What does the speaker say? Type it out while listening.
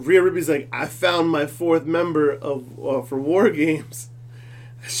Rhea Ripley's like, I found my fourth member of for War Games.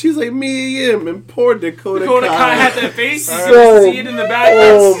 She's like, me and him, and poor Dakota Kai had that face. You So- can see it in the back.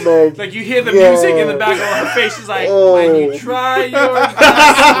 Oh my Like you hear the God. music in the back of her face. She's like, Oh. when you try your best,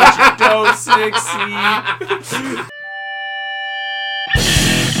 but you don't succeed.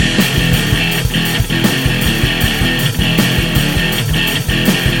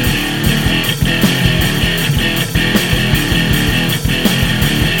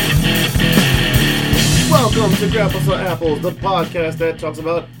 Welcome to Grapples or Apples, the podcast that talks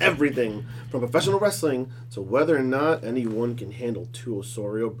about everything from professional wrestling to whether or not anyone can handle two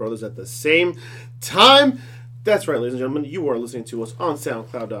Osorio brothers at the same time. That's right, ladies and gentlemen. You are listening to us on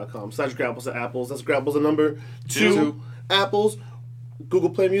SoundCloud.com/Grapples or Apples. That's Grapples the number 2 Apples, Google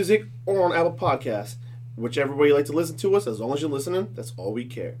Play Music, or on Apple Podcasts. Whichever way you like to listen to us, as long as you're listening, that's all we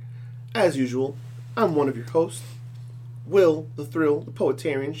care. As usual, I'm one of your hosts, Will, the Thrill, the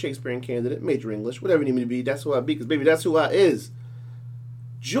Poetarian, Shakespearean candidate, major English, whatever you need me to be, that's who I be, because baby, that's who I is.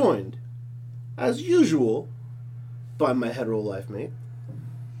 Joined, as usual, by my hetero life mate.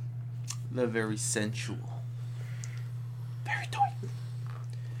 The very sensual, very toy,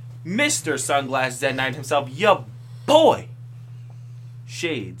 Mr. Sunglass Dead Knight himself, ya boy,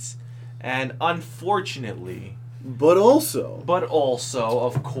 Shades, and unfortunately, But also,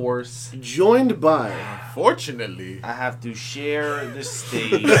 of course, joined by, Fortunately, I have to share the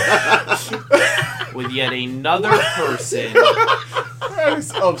stage with yet another person. that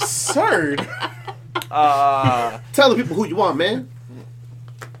is absurd. tell the people who you are, man.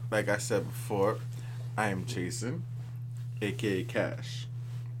 Like I said before, I am Jason, aka Cash.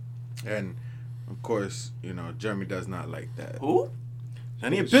 And of course, you know, Jeremy does not like that. Who?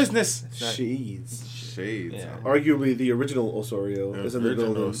 None of your business. Shades. Shades. Yeah. Arguably the original Osorio is in the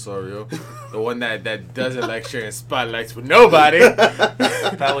Original building. Osorio. The one that doesn't like sharing spotlights with nobody.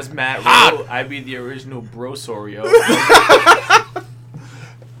 That was Matt Rowe. I'd be the original Brosorio.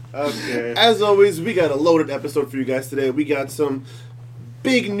 Okay. As always, we got a loaded episode for you guys today. We got some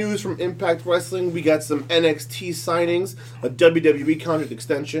big news from Impact Wrestling. We got some NXT signings, a WWE contract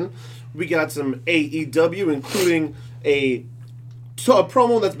extension. We got some AEW, including a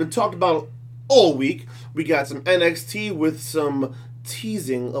promo that's been talked about all week. We got some NXT with some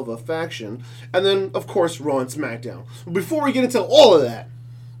teasing of a faction. And then, of course, Raw and SmackDown. Before we get into all of that,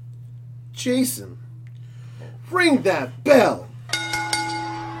 Jason, ring that bell.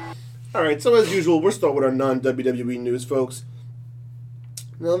 Alright, so as usual, we're starting with our non-WWE news, folks.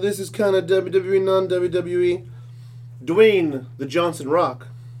 Now, this is kind of WWE, non-WWE. Dwayne the Johnson Rock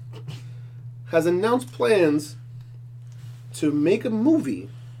has announced plans to make a movie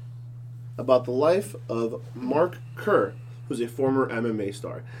about the life of Mark Kerr, who's a former MMA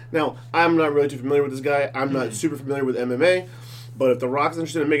star. Now, I'm not really too familiar with this guy. I'm not super familiar with MMA, but if The Rock's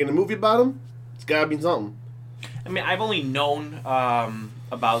interested in making a movie about him, it's gotta be something. I mean, I've only known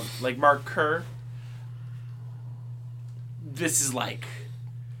about, like, Mark Kerr. This is, like,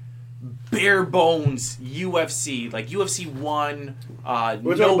 bare bones UFC. Like, UFC 1.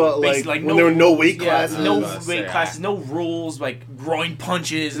 We're talking about, like when there were no weight classes. No I was about to weight say, classes, no rules, like, groin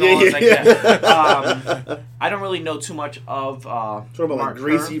punches and Yeah, all this yeah, like that. I don't really know too much of Talking about Mark like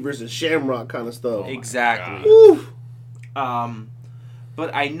Gracie Kerr. versus Shamrock kind of stuff. Exactly. Woo.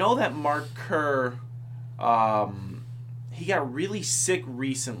 But I know that Mark Kerr, he got really sick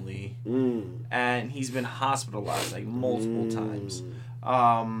recently, and he's been hospitalized like multiple times.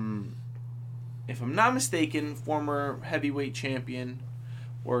 If I'm not mistaken, former heavyweight champion,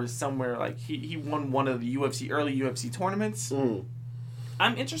 or somewhere like he won one of the early UFC tournaments.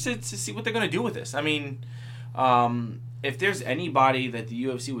 I'm interested to see what they're gonna do with this. I mean, if there's anybody that the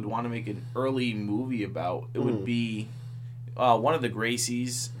UFC would want to make an early movie about, it would be one of the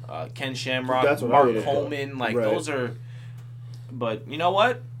Gracies, Ken Shamrock, That's what I Mark would've thought. Coleman. Like Right. those are. But you know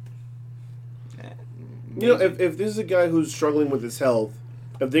what? You know, if this is a guy who's struggling with his health,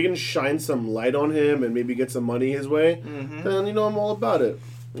 if they can shine some light on him and maybe get some money his way, then, you know, I'm all about it.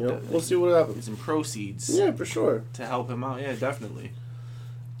 You know, we'll see what happens. some proceeds Yeah, for sure. to help him out. Yeah, definitely.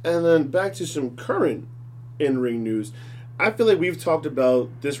 And then back to some current in-ring news. I feel like we've talked about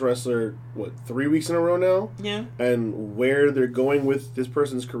this wrestler, 3 weeks in a row now? Yeah. And where they're going with this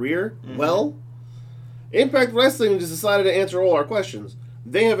person's career. Well, Impact Wrestling just decided to answer all our questions.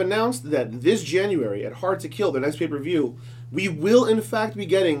 They have announced that this January at Hard to Kill, their next pay-per-view, we will in fact be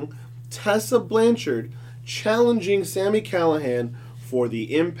getting Tessa Blanchard challenging Sami Callihan for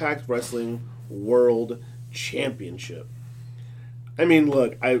the Impact Wrestling World Championship. I mean,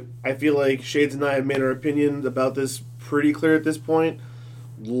 look, I feel like Shades and I have made our opinions about this pretty clear at this point.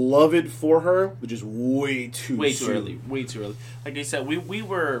 love it for her, which is way too early. Way too early. Like I said, we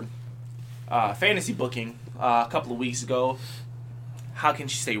were fantasy booking a couple of weeks ago. How can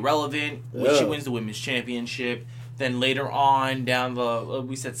she stay relevant when she wins the women's championship? Then later on, down the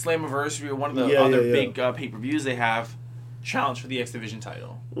we said Slammiversary or one of the other big pay-per-views they have, challenge for the X Division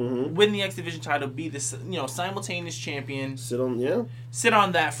title. Mm-hmm. Win the X Division title, be the simultaneous champion. Sit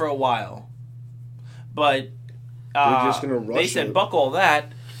on that for a while. But we're just gonna rush they said, it. "Buck all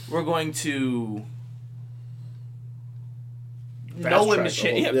that. We're going to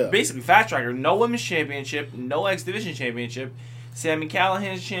basically fast track her. No women's championship, no X Division championship. Sami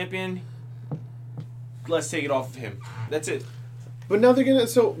Callihan's champion. Let's take it off of him. That's it." But now they're gonna.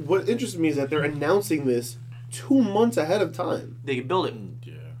 So what interests me is that they're announcing this 2 months ahead of time. They can build it.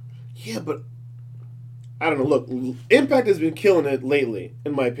 Yeah, but I don't know. Look, Impact has been killing it lately,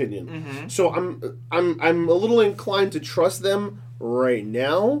 in my opinion. Mm-hmm. So I'm a little inclined to trust them right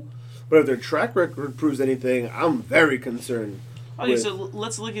now. But if their track record proves anything, I'm very concerned. Okay, so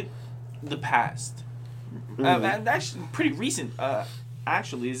let's look at the past. Mm-hmm. Actually, pretty recent.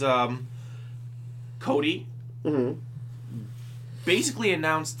 Actually, is Cody basically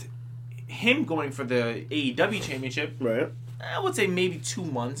announced him going for the AEW championship. Right. I would say maybe 2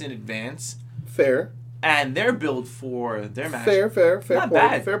 months in advance. Fair. And their build for their match. Fair Not point.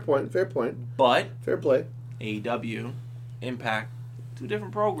 bad. Fair point. But Fair play. AEW, Impact, two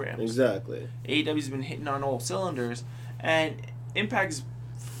different programs. Exactly. AEW's been hitting on all cylinders, and Impact's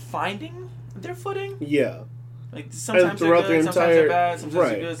finding their footing. Yeah. Like sometimes they're good, sometimes they're bad,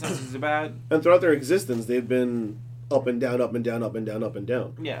 sometimes they're good, sometimes they're bad. And throughout their existence, they've been up and down, up and down, up and down, up and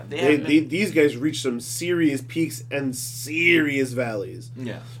down. Yeah, these guys reach some serious peaks and serious valleys.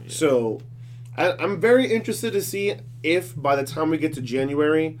 Yeah. So, I'm very interested to see if by the time we get to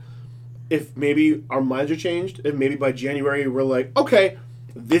January, if maybe our minds are changed. If maybe by January we're like, okay,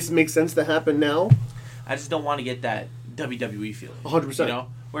 this makes sense to happen now. I just don't want to get that WWE feeling. 100%. You know,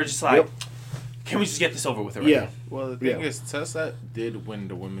 we're just like, can we just get this over with already? Yeah. Well, the thing is, Tessa did win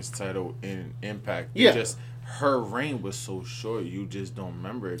the women's title in Impact. Yeah. Just her reign was so short, you just don't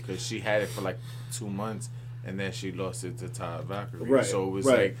remember it because she had it for like 2 months and then she lost it to Ty Valkyrie. Right. So it was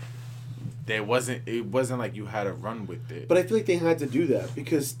like it wasn't like you had a run with it. But I feel like they had to do that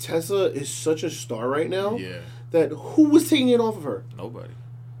because Tessa is such a star right now. Yeah. That who was taking it off of her? Nobody.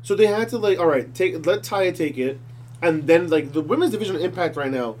 So they had to all right, let Taya take it, and then the women's division of Impact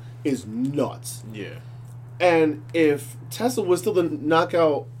right now is nuts. Yeah. And if Tessa was still the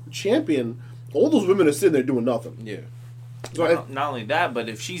knockout champion, all those women are sitting there doing nothing. Yeah. So not only that, but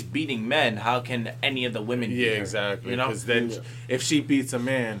if she's beating men, how can any of the women beat her? Exactly. You know? Because then if she beats a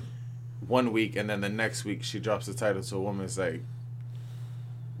man 1 week and then the next week she drops the title to a woman, it's like...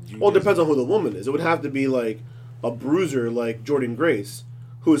 Well, it depends on who the woman is. It would have to be like a bruiser like Jordan Grace,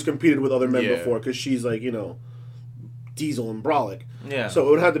 who has competed with other men before, because she's Diesel and Brolic. Yeah. So it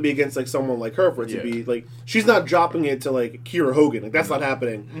would have to be against someone like her for it to be she's not dropping it to Kiera Hogan. That's not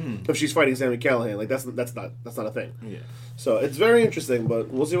happening if she's fighting Sami Callihan. That's not a thing. Yeah. So it's very interesting, but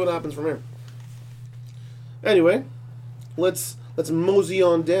we'll see what happens from here. Anyway, let's mosey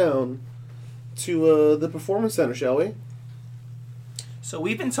on down to the Performance Center, shall we? So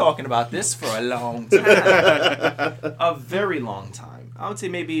we've been talking about this for a long time. A very long time. I would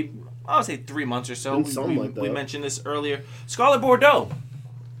say 3 months or so. We mentioned this earlier. Scarlett Bordeaux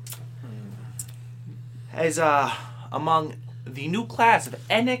is among the new class of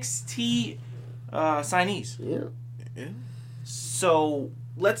NXT signees. Yeah. So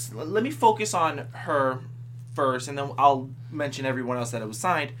let me focus on her first, and then I'll mention everyone else that it was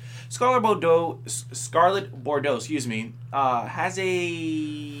signed. Scarlett Bordeaux, has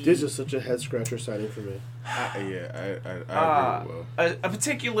a... This is such a head scratcher signing for me. I agree well. A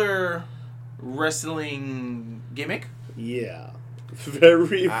particular wrestling gimmick. Yeah.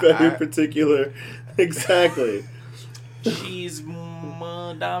 Very particular. Exactly. She's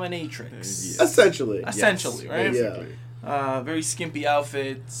dominatrix. Essentially. Essentially, right? Yeah. Very skimpy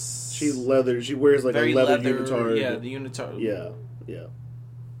outfits. She wears a leather unitard. Yeah, the unitard. Yeah.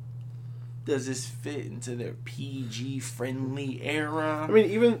 Does this fit into their PG-friendly era? I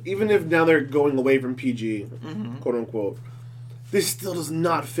mean, even if now they're going away from PG, quote unquote, this still does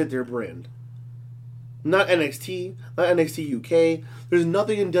not fit their brand. Not NXT, not NXT UK. There's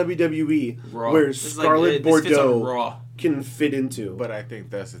nothing in WWE Raw. where Scarlett Bordeaux can fit into. But I think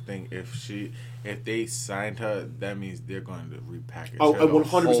that's the thing. If they signed her, that means they're going to repackage I her the 100%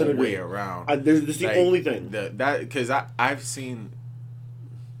 whole agree. way around. That's the only thing. Because I've seen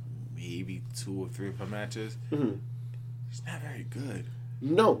maybe 2 or 3 of her matches. Mm-hmm. She's not very good.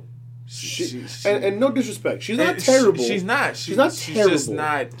 No. And no disrespect, she's not terrible. She's not. She's not terrible. Just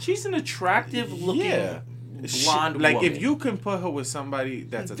not. She's an attractive looking blonde like woman. if you can put her with somebody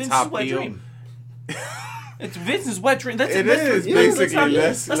that's a Vince's top wet heel. dream. It's Vince's wet dream. That's It let's- is, let's basically. not-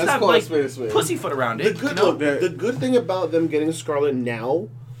 Let's not call it like spade a spade. pussyfoot around The it. good, you know? look, the good thing about them getting Scarlett now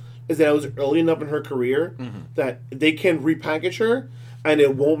is that it was early enough in her career that they can repackage her and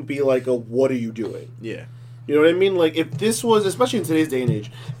it won't be like a "what are you doing?" Yeah. You know what I mean? Like if this was, especially in today's day and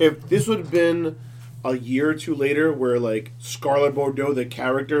age, if this would have been a year or two later, where like Scarlett Bordeaux, the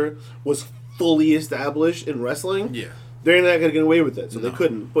character, was fully established in wrestling, Yeah. they're not gonna get away with it, so they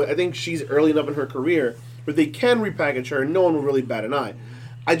couldn't. But I think she's early enough in her career where they can repackage her, and no one will really bat an eye.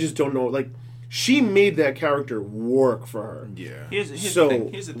 I just don't know. Like she made that character work for her. Yeah. Here's the So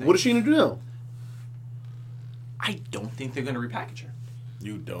thing. Here's the thing. what is she gonna do now? I don't think they're going to repackage her.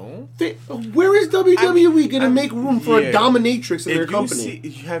 You don't? Where is WWE gonna make room for a yeah. dominatrix in If their you company? see,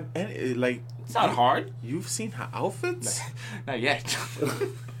 you have any, like It's not hard. you've seen her outfits. Not yet.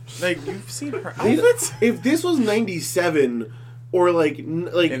 Like you've seen her They- outfits If this was '97 or like in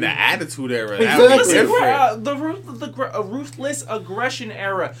the Attitude Era. Exactly. That would be Listen, different. the ruthless aggression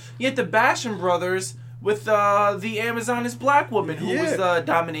era. You had the Basham brothers with the Amazoness black woman who was the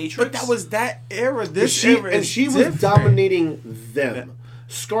dominatrix. But that was that era. This she era is was different. dominating them.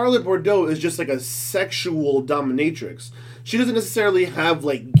 Scarlett Bordeaux is just like a sexual dominatrix. She doesn't necessarily have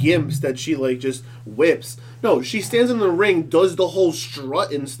like gimps that she like just whips. No, she stands in the ring, does the whole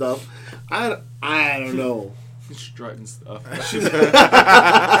strut and stuff. I don't know. strutting stuff.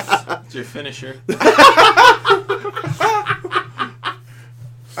 It's your finisher. I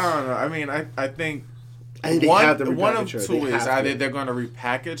don't know. I mean, I think I think they have to one of repackage her. two They is have either to. they're going to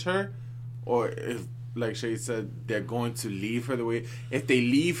repackage her, or if, like Shay said, they're going to leave her the way. If they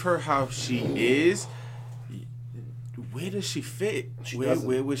leave her how she is, where does she fit?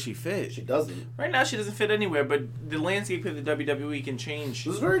 Where would she fit? She doesn't. Right now, she doesn't fit anywhere, but the landscape of the WWE can change.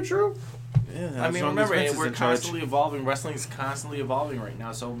 This is very true. Yeah, I as mean, long as remember, Vince is we're in charge. constantly evolving. Wrestling is constantly evolving right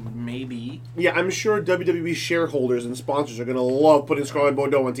now, so maybe. Yeah, I'm sure WWE shareholders and sponsors are gonna love putting Scarlett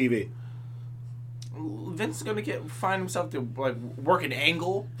Bordeaux on TV. Vince is gonna find himself to like work an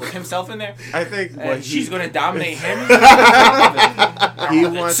angle with himself in there, I think and she's gonna dominate him. He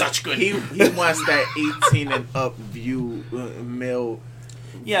That's wants such good. He wants that 18 and up view male.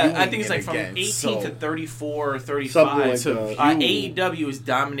 Yeah, I viewing think it's it like from again, 18 so- to 34 or Something 35. like to that. AEW is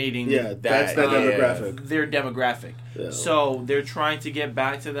dominating Yeah, that's that yeah. demographic. their demographic. Yeah. So they're trying to get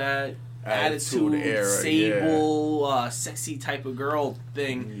back to that Attitude attitude, era, sable, sexy type of girl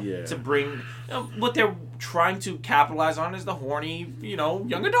thing Yeah. to bring. What they're trying to capitalize on is the horny,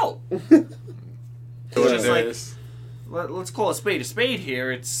 young adult. What just it like- is. Let's call a spade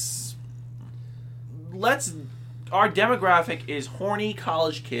here. Our demographic is horny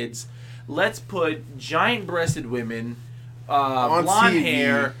college kids. Let's put giant-breasted women, On blonde TV,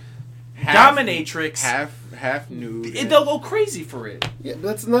 hair, half- dominatrix. half nude. They'll go crazy for it. Yeah, but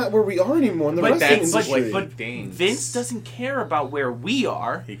that's not where we are anymore in the But wrestling that's industry. what But thinks. Vince doesn't care about where we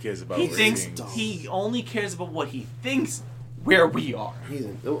are. He cares about. He ratings. thinks he only cares about what he thinks where we are. He's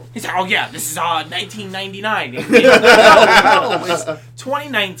He's like, oh yeah, this is 1999. No, it's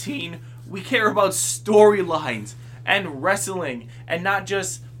 2019. We care about storylines and wrestling, and not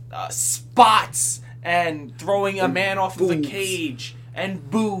just spots and throwing a man off of the boobs. cage and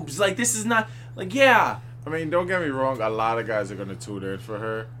boobs. Like this is not like yeah. I mean, don't get me wrong. A lot of guys are gonna tune in for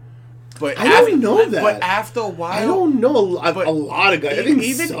her, but I don't know that. But after a while, I don't know But a lot of guys. I think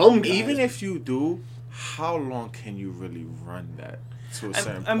some guys. even if you do, how long can you really run that to a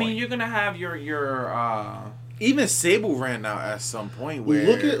certain I mean, point? you're gonna have your Even Sable ran out at some point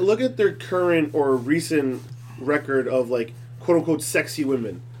where look at their current or recent record of like quote unquote sexy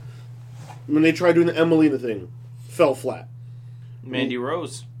women. When they tried doing the Emelina thing, fell flat. Mandy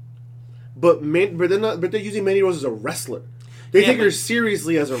Rose. But they're using Mandy Rose as a wrestler. They Yeah, take her but-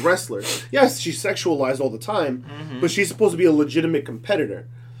 seriously as a wrestler. Yes, she's sexualized all the time, but she's supposed to be a legitimate competitor.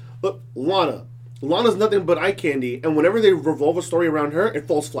 Look, Lana's nothing but eye candy, and whenever they revolve a story around her, it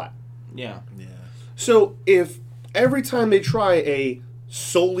falls flat. Yeah. So if every time they try a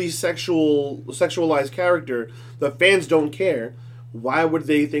solely sexualized character, the fans don't care, why would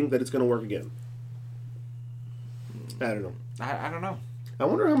they think that it's going to work again? I don't know. I don't know. I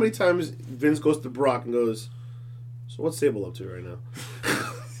wonder how many times Vince goes to Brock and goes, "So what's Sable up to right now?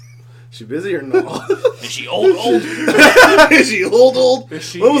 She busy or no? Is she old? Is she old? Is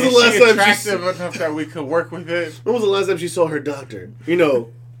she, When was the is last she time attractive enough that we could work with it? When was the last time she saw her doctor? You know,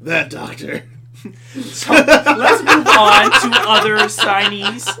 that doctor. So let's move on to other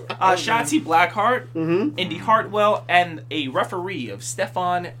signees. Shotzi Blackheart, Indy Hartwell, and a referee of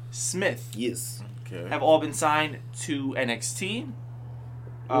Stefan Smith. Yes. Okay. Have all been signed to NXT.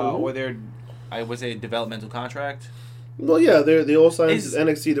 Or their, I would say, developmental contract. Well, yeah, they all signed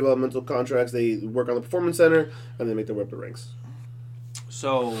NXT developmental contracts. They work on the Performance Center, and they make their way up the ranks.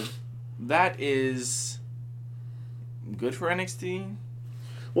 So that is good for NXT.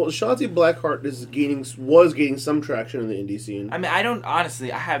 Well, Shotzi Blackheart was gaining some traction in the indie scene. I mean,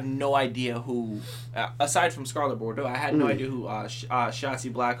 I have no idea who, aside from Scarlett Bordeaux, I had no idea who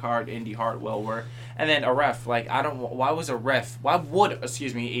Shotzi Blackheart, Indy Hartwell were. And then a ref, why would a ref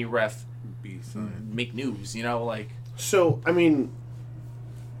make news, So, I mean,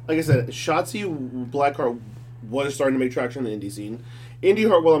 like I said, Shotzi Blackheart was starting to make traction in the indie scene. Indy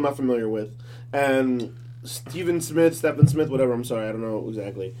Hartwell I'm not familiar with. And Stephen Smith, whatever, I'm sorry, I don't know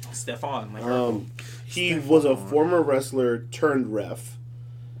exactly. Stefan. He was a former wrestler turned ref.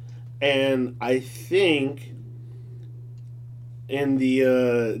 And I think in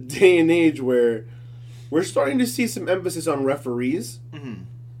the day and age where we're starting to see some emphasis on referees,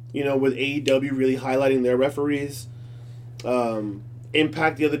 with AEW really highlighting their referees.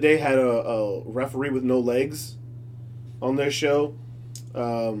 Impact the other day had a referee with no legs on their show.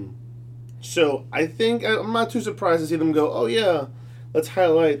 So I think I'm not too surprised to see them go, oh yeah, let's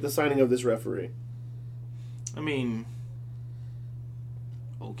highlight the signing of this referee. I mean,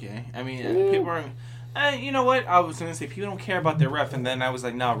 okay. I mean, people are... you know what? I was going to say, people don't care about their ref, and then I was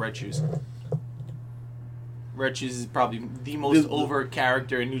like, no, Red Shoes. Red Shoes is probably the most over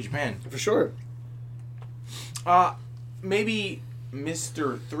character in New Japan. For sure. Maybe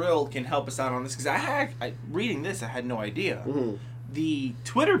Mr. Thrill can help us out on this, because reading this, I had no idea. Mm-hmm. The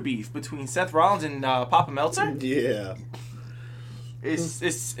Twitter beef between Seth Rollins and Papa Meltzer? Yeah. Is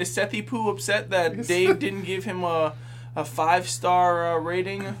Sethy Poo upset that Dave didn't give him a 5-star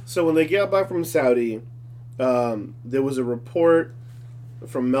rating? So when they got back from Saudi, there was a report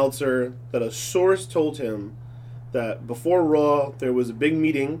from Meltzer that a source told him that before Raw, there was a big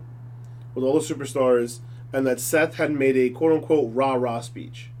meeting with all the superstars, and that Seth had made a quote-unquote rah-rah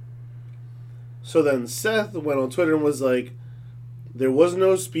speech. So then Seth went on Twitter and was like, there was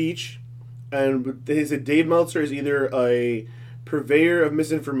no speech, and he said Dave Meltzer is either a purveyor of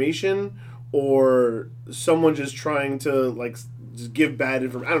misinformation or someone just trying to, just give bad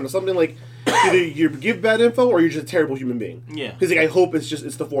information. I don't know, something like either you give bad info or you're just a terrible human being. Yeah. Because I hope it's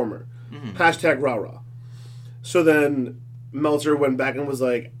the former. # rah-rah. So then Meltzer went back and was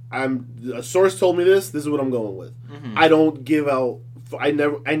like, a source told me this is what I'm going with. I don't give out, I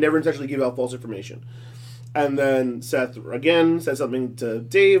never intentionally give out false information. And then Seth, again, said something to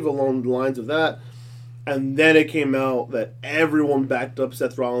Dave along the lines of that. And then it came out that everyone backed up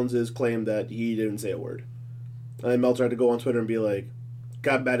Seth Rollins' claim that he didn't say a word. And then Meltzer had to go on Twitter and be like,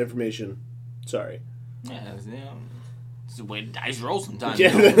 got bad information. Sorry. Yeah, it's the way the dice roll sometimes.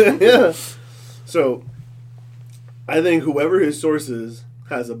 Yeah. Yeah. So, I think whoever his source is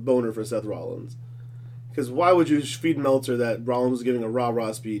has a boner for Seth Rollins. Because why would you feed Meltzer that Rollins was giving a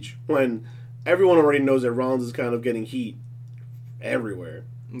rah-rah speech when everyone already knows that Rollins is kind of getting heat everywhere?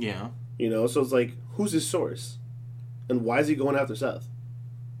 Yeah. So it's like, who's his source? And why is he going after Seth?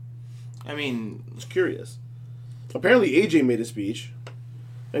 I mean... It's curious. Apparently AJ made a speech,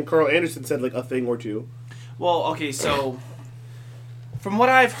 and Carl Anderson said, a thing or two. Well, okay, so... From what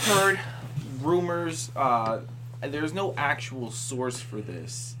I've heard, rumors, there's no actual source for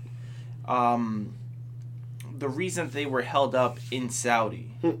this. The reason they were held up in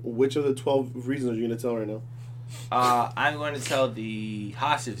Saudi. Which of the 12 reasons are you going to tell right now? I'm going to tell the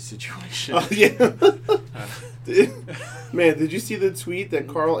hostage situation. Oh, yeah. Man, did you see the tweet that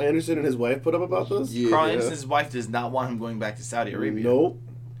Carl Anderson and his wife put up about this? Yeah. Carl Anderson's wife does not want him going back to Saudi Arabia. Nope.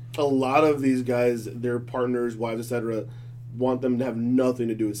 A lot of these guys, their partners, wives, etc., want them to have nothing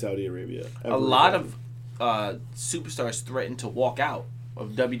to do with Saudi Arabia. A lot of superstars threatened to walk out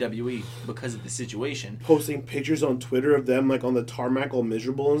of WWE because of the situation. Posting pictures on Twitter of them on the tarmac all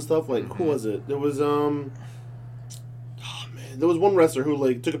miserable and stuff. Who was it? There was there was one wrestler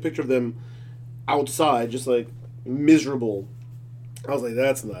who took a picture of them outside, just miserable. I was like,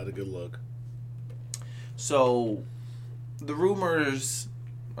 that's not a good look. So, the rumors,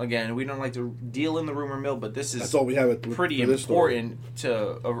 again, we don't like to deal in the rumor mill, but this is that's all we have pretty important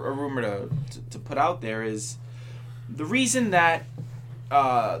to a rumor to put out there is the reason that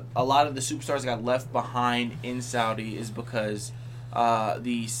a lot of the superstars got left behind in Saudi is because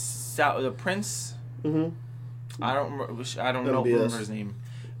the prince. Mm-hmm. I don't remember his name.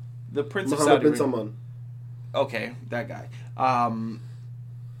 The prince Mohammed of Saudi bin Arabia. Salman. Okay, that guy.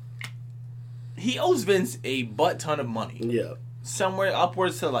 he owes Vince a butt ton of money. Yeah. Somewhere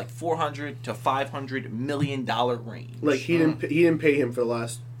upwards to like $400 to $500 million range. Like he didn't pay him for the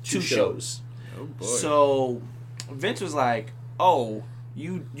last two shows. Oh boy. So Vince was like, "Oh,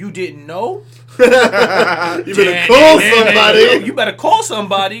 you didn't know? You better call somebody. You better call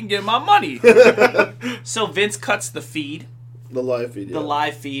somebody and get my money." So Vince cuts the feed, The live feed. Yeah. the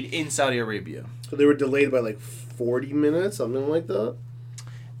live feed in Saudi Arabia, So they were delayed by like 40 minutes, something like that.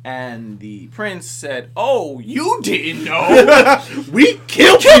 and the prince said, "Oh, you didn't know? We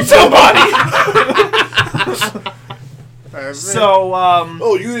killed somebody." So,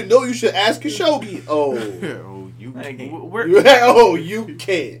 Oh, you didn't know? You should ask Khashoggi. Oh. you like, can't. we're, You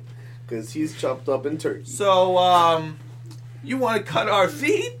can't. Because he's chopped up in turkey. so you want to cut our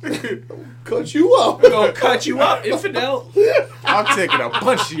feed? Cut you up. We're gonna cut you up, infidel. I'm taking a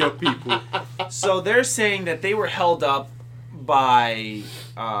bunch of your people. So they're saying that they were held up by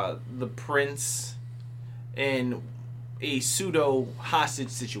the prince in a pseudo hostage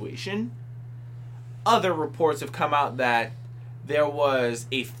situation. Other reports have come out that there was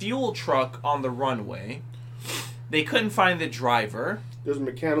a fuel truck on the runway. They couldn't find the driver. There's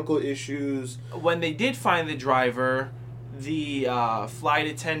mechanical issues. When they did find the driver, the flight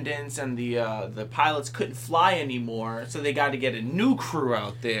attendants and the pilots couldn't fly anymore, so they got to get a new crew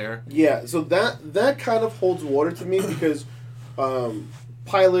out there. Yeah, so that kind of holds water to me because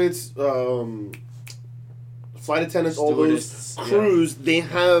pilots, flight attendants, all those Stewardess, crews, they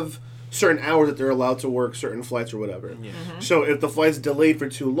have certain hours that they're allowed to work certain flights or whatever. Yeah. Mm-hmm. So if the flight's delayed for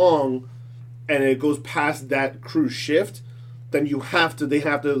too long and it goes past that crew shift, then they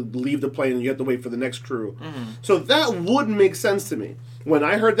have to leave the plane and you have to wait for the next crew. Mm-hmm. So that would make sense to me. When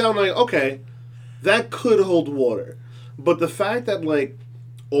I heard that, I'm like, okay, that could hold water. But the fact that, like,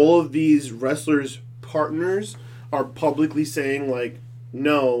 all of these wrestlers' partners are publicly saying, like,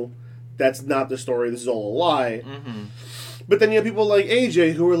 no, that's not the story, this is all a lie. Mm-hmm. But then you have people like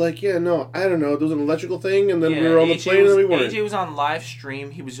AJ who were like, yeah, no, I don't know, there was an electrical thing, and then we were on the AJ plane and then we weren't. AJ was on live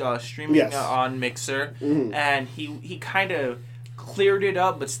stream. He was streaming Yes. On Mixer, Mhm. and he kind of cleared it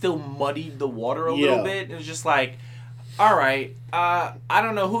up, but still muddied the water a Yeah. little bit. It was just like, all right, I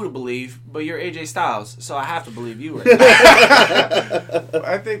don't know who to believe, but you're AJ Styles, so I have to believe you. Right now.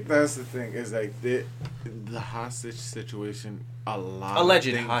 I think that's the thing is like the hostage situation. A lot Alleged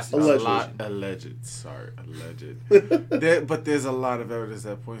of things, hostage a situation. lot alleged. But there's a lot of evidence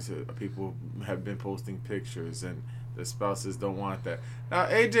that points to people have been posting pictures and the spouses don't want that. Now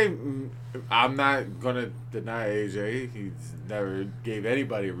AJ, I'm not gonna deny AJ. He's never gave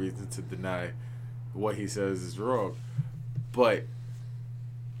anybody a reason to deny what he says is wrong, but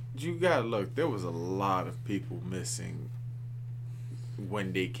you gotta look. There was a lot of people missing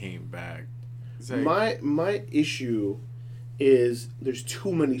when they came back. It's like, My issue is there's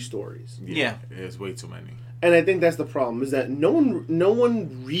too many stories. Yeah. There's way too many. And I think that's the problem, is that no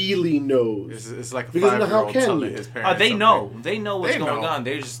one really knows. It's like a Because now how 5-year-old can telling you? his parents. They something. know. They know what's They going know. on.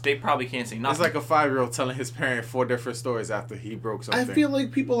 They probably can't say nothing. It's like a 5-year-old telling his parent 4 different stories after he broke I something. feel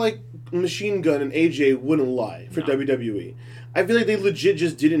like people like Machine Gun and AJ wouldn't lie for No. WWE. I feel like they legit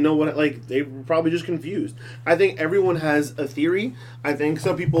just didn't know what, like, they were probably just confused. I think everyone has a theory. I think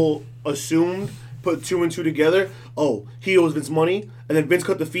some people assumed, put 2 and 2 together. Oh, he owes Vince money, and then Vince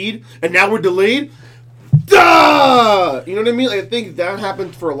cut the feed, and now we're delayed. Duh! You know what I mean? Like, I think that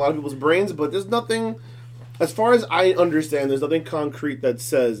happened for a lot of people's brains, but there's nothing, as far as I understand, there's nothing concrete that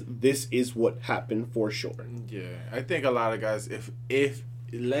says this is what happened for sure. Yeah, I think a lot of guys, if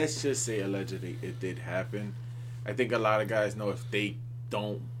let's just say allegedly it did happen, I think a lot of guys know if they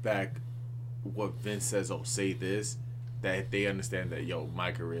don't back what Vince says or say this, that they understand that, yo,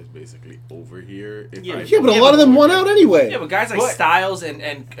 my career is basically over here. If Yeah, I Yeah, but a don't lot of them go won with out it. anyway. Yeah, but guys like But- Styles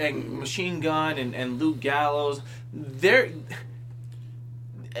and Machine Gun and Luke Gallows, they're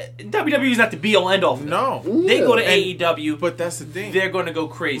WWE's not the be all end all. for them. No. They go to And- AEW, But that's the thing. they're going to go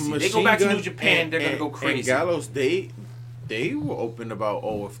crazy. They go Machine back to Gun New Japan, they're going to go And crazy. Gallows, they were open about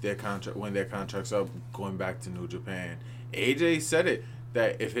if their contract, when their contract's up, going back to New Japan. AJ said it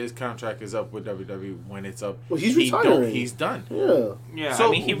that if his contract is up with WWE, when it's up, Well, he's he retiring. he's done. Yeah. Yeah, So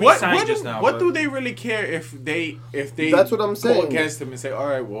I mean, he what resigned do, just now. what but- do they really care if they That's what I'm saying. go against him and say, all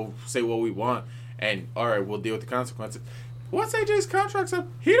right, we'll say what we want, and all right, we'll deal with the consequences. Once AJ's contract's up,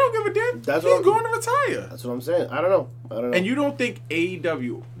 he don't give a damn. That's He's what I'm- going to retire. That's what I'm saying. I don't know. And you don't think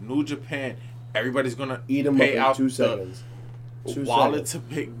AEW, New Japan, everybody's gonna Eat him up pay in out 2 the seconds. 2 wallet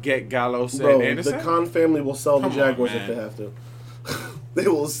seconds. to get Gallows Bro, and Anderson? the Khan family will sell the Come on, Jaguars if man. they have to. They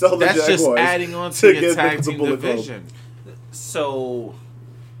will sell the That's Jaguars. just adding on to to your get tag the team Bullet Club. division. So,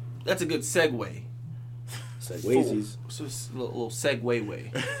 that's a good segue. Segwaysies. So, it's a little segue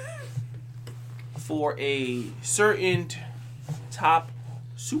way. for a certain top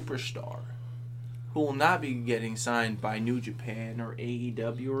superstar who will not be getting signed by New Japan or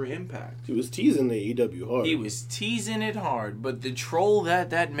AEW or Impact. He was teasing AEW hard. He was teasing it hard, but the troll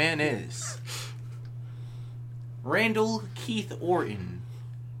that man is. Randall Keith Orton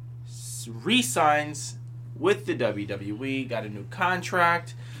re-signs with the WWE, got a new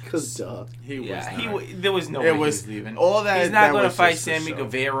contract. Because There was no way he was leaving. All that, he's not going to fight just for Sammy show.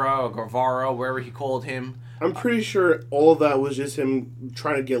 Guevara or Guevara, wherever he called him. I'm pretty sure all of that was just him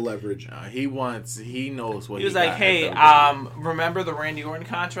trying to get leverage. He knows what He was got like, hey, at WWE. remember the Randy Orton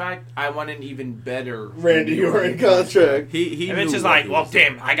contract? I want an even better Randy Orton contract. He and it's knew just what like, he well, was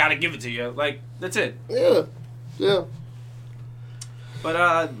damn, doing. I got to give it to you. Like, that's it. Yeah.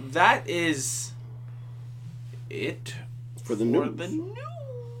 But that is it For the for news. the news.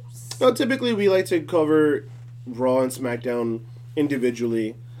 Now, typically we like to cover Raw and SmackDown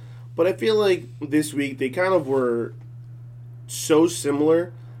individually, but I feel like this week they kind of were so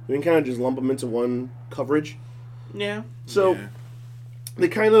similar, we can kind of just lump them into one coverage. Yeah. So, Yeah. the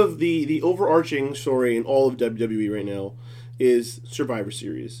kind of the overarching story in all of WWE right now is Survivor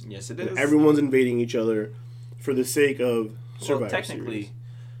Series. Yes, it is. Everyone's invading each other for the sake of Survivor technically,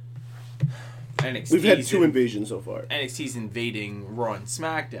 Series. NXT's We've had 2 invasions so far, NXT's invading Raw and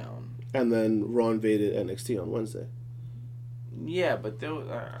SmackDown. and then Raw invaded NXT on Wednesday. Yeah, but there,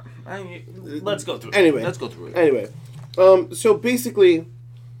 let's go through it. Anyway. Let's go through it. Anyway, so basically,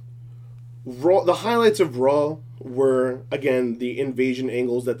 Raw. The highlights of Raw were again the invasion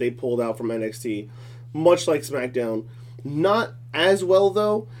angles that they pulled out from NXT, much like SmackDown. Not as well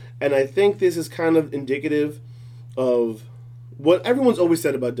though, and I think this is kind of indicative of what everyone's always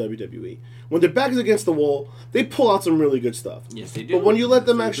said about WWE. When their back is against the wall, they pull out some really good stuff. Yes, they do. But when you let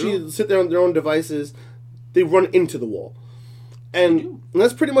them They actually do. sit there on their own devices, they run into the wall. And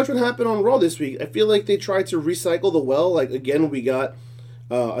that's pretty much what happened on Raw this week. I feel like they tried to recycle the well. Like, again, we got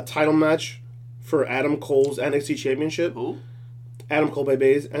a title match for Adam Cole's NXT Championship. Who? Adam Cole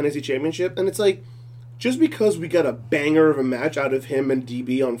Baby's NXT Championship. And it's like, just because we got a banger of a match out of him and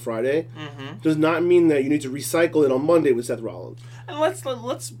DB on Friday does not mean that you need to recycle it on Monday with Seth Rollins. And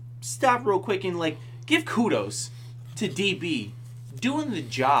let's stop real quick and give kudos to DB doing the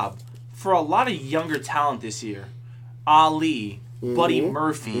job for a lot of younger talent this year. Ali, Buddy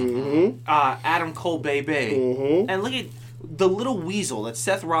Murphy, Adam Cole Baby, and look at the little weasel that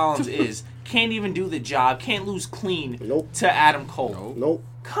Seth Rollins is. Can't even do the job. Can't lose clean Nope. to Adam Cole. Nope.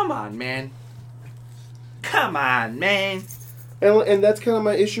 Come on, man. Come on, man. And that's kind of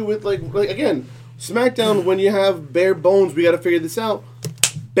my issue with, like again, SmackDown, when you have bare bones, we got to figure this out.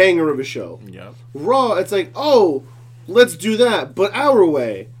 Banger of a show. Yep. Raw, it's like, oh, let's do that, but our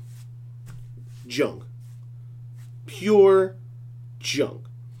way. Junk. Pure junk.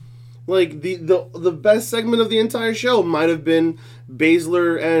 Like, the best segment of the entire show might have been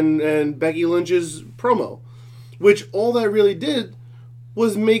Baszler and Becky Lynch's promo, which all that really did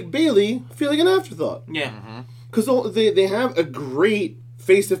was make Bayley feel like an afterthought. Yeah. Because they have a great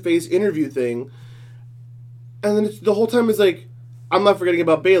face-to-face interview thing, and then the whole time it's like, I'm not forgetting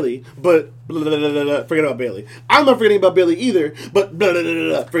about Bayley, but blah, blah, blah, blah, blah, forget about Bayley. I'm not forgetting about Bayley either, but blah, blah, blah, blah,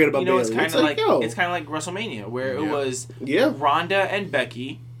 blah, forget about You know, Bayley. it's kind of like WrestleMania, where it was Ronda and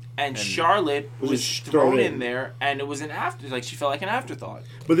Becky, and Charlotte was just just thrown thrown in. in there, and it was she felt like an afterthought.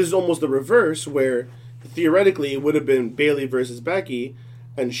 But this is almost the reverse, where theoretically it would have been Bayley versus Becky,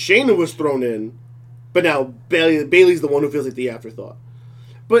 and Shayna was thrown in, but now Bayley's the one who feels like the afterthought.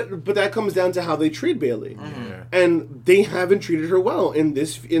 But that comes down to how they treat Bayley, and they haven't treated her well in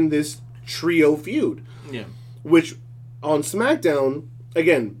this trio feud. Yeah. Which on SmackDown,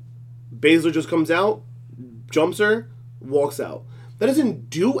 again, Baszler just comes out, jumps her, walks out. That doesn't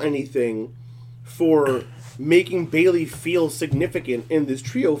do anything for making Bayley feel significant in this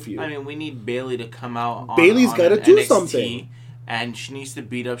trio feud. I mean, we need Bayley to come out. Bayley's got to do something, and she needs to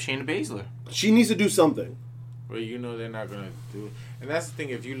beat up Shayna Baszler. She needs to do something. Well, you know they're not gonna do it, and that's the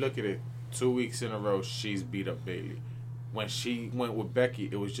thing. If you look at it, 2 weeks in a row, she's beat up Bayley. When she went with Becky,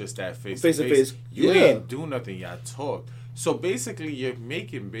 it was just that face to face. You ain't do nothing. Y'all talked. So basically, you're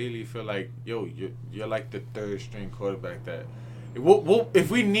making Bayley feel like, yo, you're like the third string quarterback. That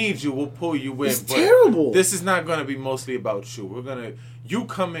if we need you, we'll pull you in. It's terrible. This is not gonna be mostly about you. You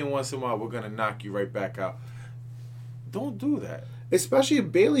come in once in a while, we're gonna knock you right back out. Don't do that. Especially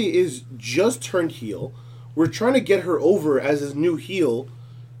if Bayley is just turned heel. We're trying to get her over as his new heel.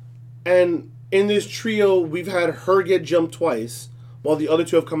 And in this trio, we've had her get jumped twice, while the other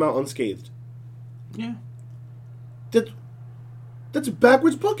two have come out unscathed. Yeah. That's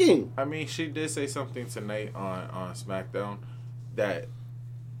backwards booking. I mean, she did say something tonight on SmackDown that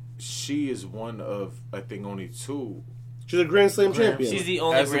she is one of, I think, only two. She's a Grand Slam champion. She's the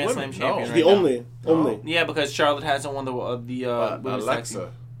only As a Grand woman, Slam no. champion. She's right the now. only. Yeah, because Charlotte hasn't won the women's tag team.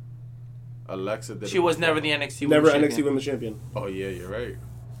 Alexa did She it was before. never the NXT Never women's NXT champion. Women's Champion. Oh yeah, you're right.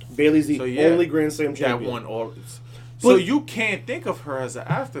 Bailey's the So, yeah, only Grand Slam That champion. won all. So you can't think of her as an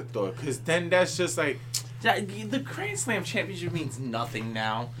afterthought, because then that's just like The Grand Slam championship means nothing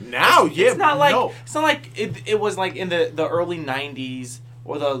now. now. It's not like it was like in the early '90s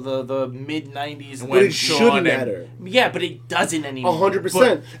or the mid '90s. But it shouldn't matter. Yeah, but it doesn't anymore.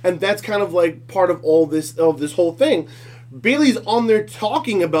 100%. And that's kind of like part of all this whole thing. Bailey's on there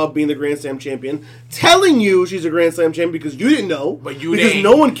talking about being the Grand Slam champion, telling you she's a Grand Slam champion because you didn't know, But you because didn't.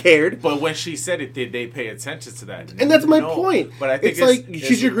 no one cared. But when she said it, did they pay attention to that? And that's my No. point. But I think it's like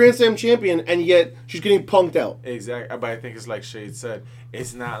she's your Grand Slam champion, and yet she's getting punked out. Exactly, but I think it's like Shade said.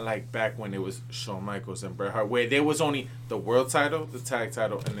 It's not like back when it was Shawn Michaels and Bret Hart, where there was only the world title, the tag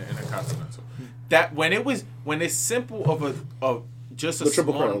title, and the Intercontinental. That when it's simple of just a The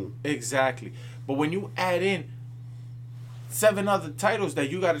Triple small, Crown. exactly. But when you add in 7 other titles that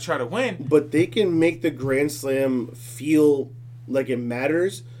you got to try to win, But they can make the Grand Slam feel like it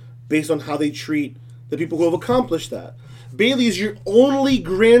matters based on how they treat the people who have accomplished that. Bailey is your only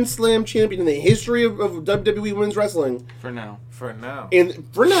Grand Slam champion in the history of WWE Women's Wrestling. For now. for now,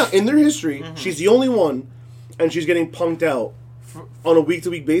 For now, in their history, she's the only one, and she's getting punked out on a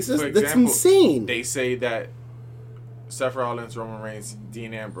week-to-week basis. for That's example, insane. They say that Seth Rollins, Roman Reigns,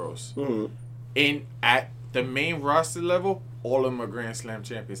 Dean Ambrose, at the main roster level, all of them are Grand Slam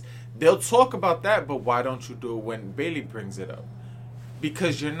champions. They'll talk about that, but why don't you do it when Bailey brings it up?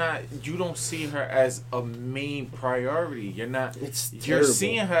 Because you don't see her as a main priority. You're terrible.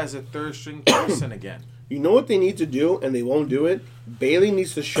 seeing her as a third string person again. You know what they need to do, and they won't do it? Bailey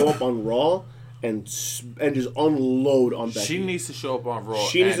needs to show up on Raw and just unload on Becky. She needs to show up on Raw.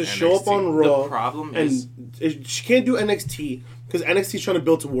 She needs to and show up NXT. on Raw. The problem and is she can't do NXT because NXT is trying to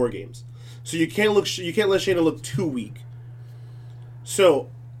build to War Games, so you can't let Shayna look too weak. So,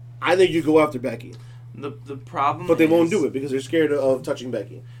 I think you go after Becky, the problem. but they won't do it because they're scared of touching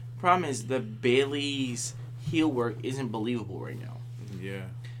Becky. Problem is that Bailey's heel work isn't believable right now. Yeah.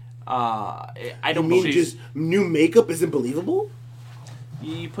 I don't You mean believe just new makeup isn't believable?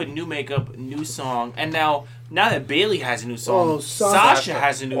 you put new makeup, new song, and now that Bailey has a new song, Oh, Sasha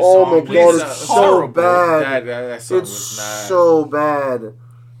has a new Oh song. my God, It's it's so horrible. bad. That song It's was not. so bad.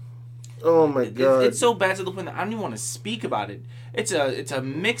 Oh my God. It's so bad to the point that I don't even want to speak about it. It's a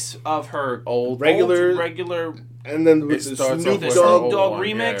mix of her Regular- regular And then with It the starts Snoop off the with Dogg. her Snoop old Dogg one,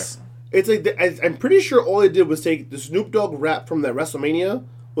 remix. It's like I'm pretty sure all they did was take the Snoop Dogg rap from that WrestleMania.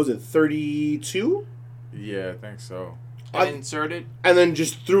 Was it 32? Yeah, I think so. And insert it. And then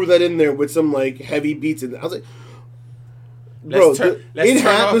just threw that in there with some like heavy beats. And I was like, bro, Let's turn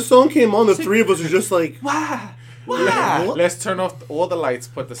off- the song came on. The three of us were just like, Why? What? Let's turn off all the lights,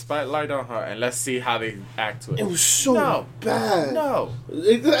 put the spotlight on her, and let's see how they act to it. it was so No. bad. No.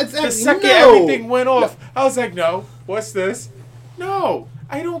 It's The second everything went off, I was like, no, what's this? No,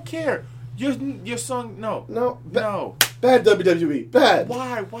 I don't care. Your song, no. No. No. Bad WWE. Bad.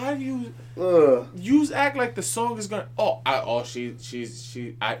 Why? Why do you Ugh. act like the song is gonna?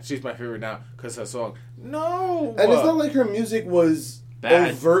 She's my favorite now because her song. No. And it's not like her music was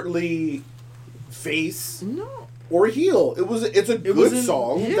Bad. overtly face No. or heel. It's a good wasn't-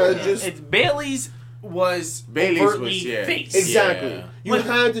 song yeah. that just It's Bailey's was Bailey's overtly was, yeah. face. exactly. Yeah. You When-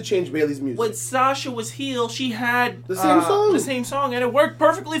 had to change Bailey's music. When Sasha was heel, she had The same song. the same song, and it worked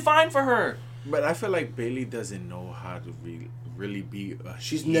perfectly fine for her. But I feel like Bailey doesn't know how to really be a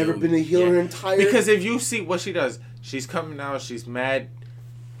She's heel. never been a heel in her entire. Because if you see what she does, she's coming out, she's mad,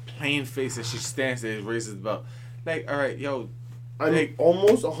 plain face, and she stands there and raises the belt. Like, all right, yo, I'm like,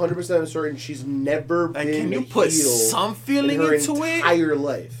 almost 100% certain she's never like been can you a put heel some feeling in her into it? entire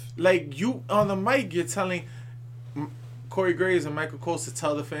life. Like, you on the mic, you're telling Corey Graves and Michael Cole to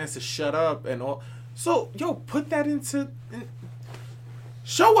tell the fans to shut up and all. So, yo, put that into.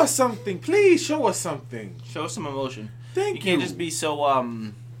 Show us something, please. Show us something. Show some emotion. Thank You can't you. just be so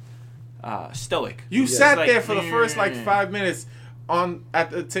stoic. You Yeah. sat Like, there for the first like 5 minutes at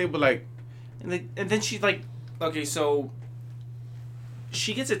the table, like, And then she's like, okay, so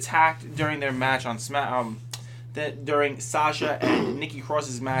she gets attacked during their match on during Sasha and Nikki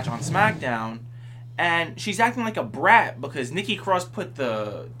Cross's match on SmackDown, and she's acting like a brat because Nikki Cross put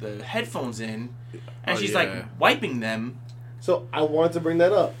the headphones in, and she's like wiping them. So I wanted to bring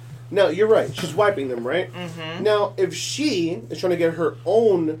that up. Now you're right. She's wiping them, right? Mm-hmm. Now if she is trying to get her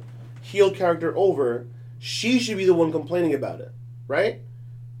own heel character over, she should be the one complaining about it, right?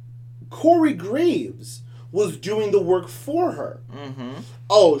 Corey Graves was doing the work for her. Mm-hmm.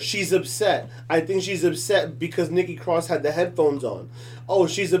 Oh, she's upset. I think she's upset because Nikki Cross had the headphones on. Oh,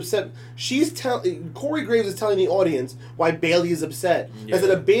 she's upset. Corey Graves is telling the audience why Bayley is upset. Yeah.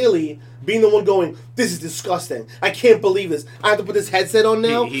 Instead of Bayley being the one going, this is disgusting. I can't believe this. I have to put this headset on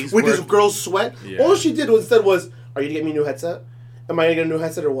now with this girl's sweat. Yeah. All she did instead was, are you going to get me a new headset? Am I going to get a new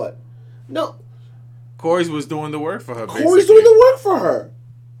headset or what? No. Corey was doing the work for her. Corey's doing the work for her.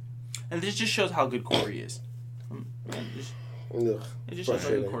 And this just shows how good Corey is. It just shows how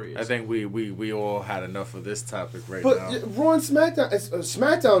good Corey is. I think we all had enough of this topic now. But Raw and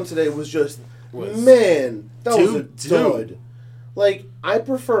SmackDown today was just, man, that was a dud. Like, I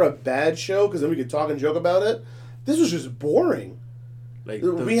prefer a bad show because then we could talk and joke about it. This was just boring. Like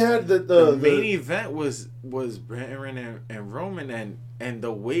we had the main event was Baron and Roman, and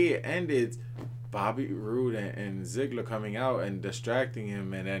the way it ended, Bobby Roode and Ziggler coming out and distracting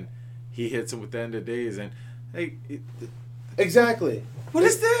him, and then he hits him with the end of days, and like exactly. What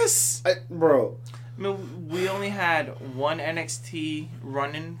is this, bro? I mean, we only had one NXT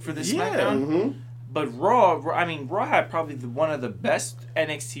run-in for this SmackDown. Mm-hmm. But Raw had probably one of the best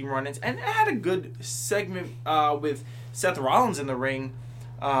NXT run-ins, and it had a good segment with Seth Rollins in the ring,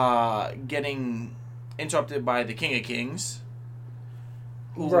 getting interrupted by the King of Kings,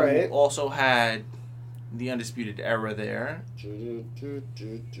 who also had the Undisputed Era there.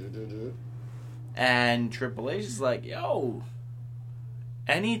 And Triple H is like, yo,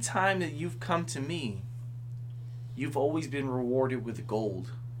 anytime that you've come to me, you've always been rewarded with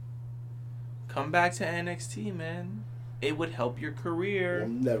gold. Come back to NXT, man. It would help your career. Will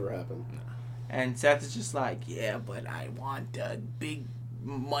never happen. And Seth is just like, yeah, but I want big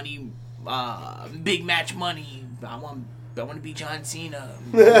money, big match money. I want to be John Cena.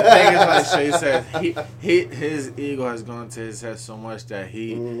 The thing is, like Shay said, his ego has gone to his head so much that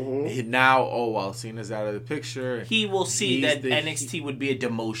he now, while Cena's out of the picture, he will see that NXT would be a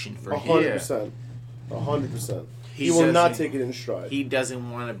demotion for him. 100%. 100%. He will not take it in stride. He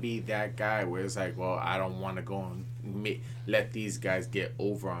doesn't want to be that guy where it's like, well, I don't want to go and let these guys get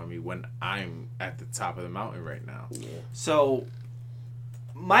over on me when I'm at the top of the mountain right now. Yeah. So,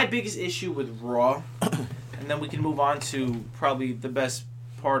 my biggest issue with Raw, and then we can move on to probably the best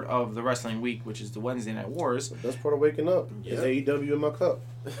part of the wrestling week, which is the Wednesday Night Wars. The best part of waking up is AEW in my cup.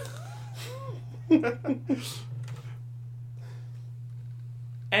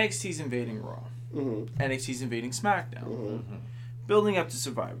 NXT's invading Raw. Mm-hmm. NXT's invading SmackDown. Mm-hmm. Building up to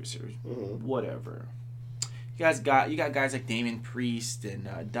Survivor Series. Mm-hmm. Whatever. You got guys like Damian Priest and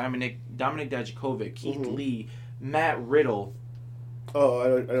Dominic Dijakovic, Keith Lee, Matt Riddle. Oh, I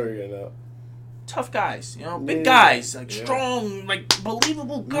don't get that. Tough guys, big guys, like strong, like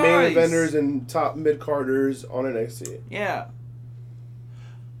believable guys. Main eventers and top mid-carders on NXT. Yeah.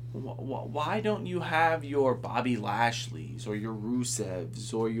 Why don't you have your Bobby Lashley's or your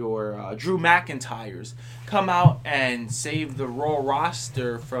Rusev's or your Drew McIntyres come out and save the Raw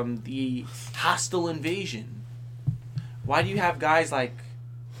roster from the hostile invasion? Why do you have guys like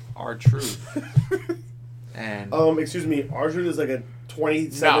R-Truth? And excuse me, R-Truth is like a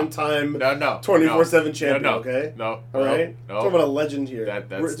 27-time, 24/7 champion. Okay, no, all right. No. Talking about a legend here.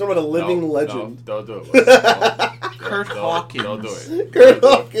 We're talking about a living legend. No, don't do it. Kurt Hawkins. Don't do it. Kurt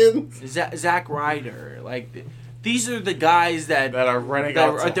Hawkins. Zack Ryder. Like these are the guys that are running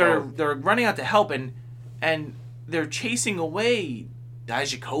out to help. They're running out to help, and they're chasing away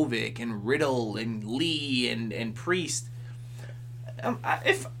Dijakovic and Riddle and Lee and Priest.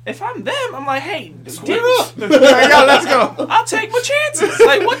 If I'm them, I'm like, hey, square up. Let's go. I'll take my chances.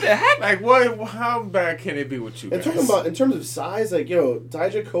 Like, what the heck? Like, what? How bad can it be with you guys? And talking about in terms of size, like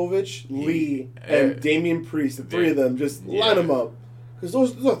Dijakovic, Lee, and Damian Priest, the three of them, just line them up, because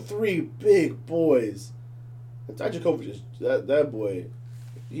those are three big boys. And Dijakovic is that boy.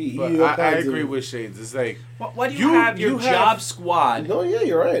 I agree with Shades. It's like, why do you have your job squad? No, yeah,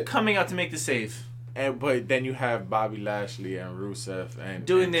 you're right. Coming out to make the save. But then you have Bobby Lashley and Rusev and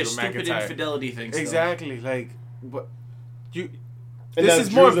doing their Drew stupid McIntyre. Infidelity things. Exactly, like, but you. And this is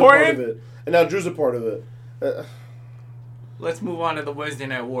more important. And now Drew's a part of it. Let's move on to the Wednesday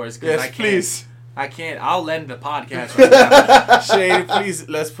Night Wars. Yes, please. I can't. I'll end the podcast right now. Shane, please,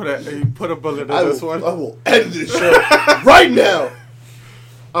 let's put a bullet in this one. I will end this show right now.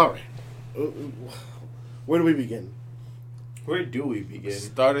 All right. Where do we begin? Where do we begin?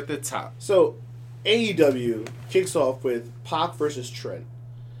 Start at the top. So, AEW kicks off with Pac versus Trent.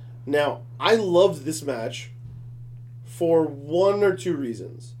 Now, I loved this match for one or two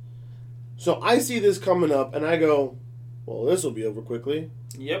reasons. So, I see this coming up, and I go, well, this will be over quickly.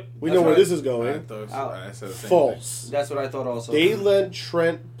 Yep. We know where this is going. I said the same False. That's what I thought also. They let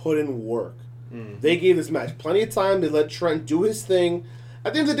Trent put in work. They gave this match plenty of time. They let Trent do his thing.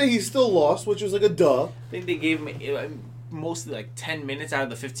 At the end of the day, he still lost, which was like a duh. I think they gave him mostly like 10 minutes out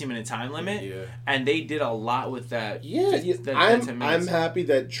of the 15-minute time limit. Yeah. And they did a lot with that. Yeah, that 10 minutes. I'm happy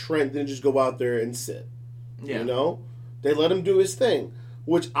that Trent didn't just go out there and sit. Yeah. You know? They let him do his thing,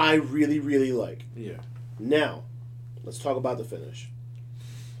 which I really, really like. Yeah. Now, let's talk about the finish.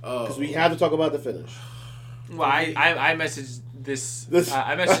 Oh. Because we have to talk about the finish. Well, I messaged this.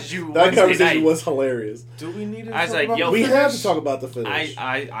 I messaged you that Wednesday conversation night. was hilarious. Do we need to I was talk like, about yo, the We finish? have to talk about the finish.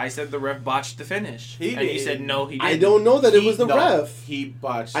 I said the ref botched the finish. He and you did. said no, he didn't. I don't know that it was the ref. He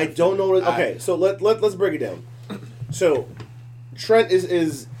botched. I don't know. Okay, so let's break it down. So, Trent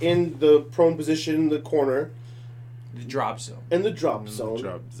is in the prone position in the corner, The drop zone. in the drop zone.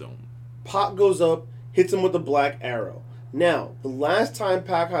 Drop zone. Pac goes up, hits him with the black arrow. Now, the last time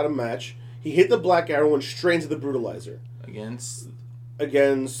Pac had a match, he hit the black arrow and straight into the brutalizer. Against, I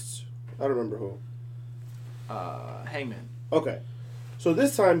don't remember who. Hangman. Okay. So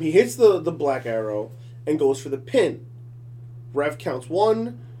this time he hits the black arrow and goes for the pin. Ref counts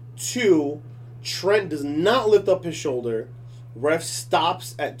 1, 2. Trent does not lift up his shoulder. Ref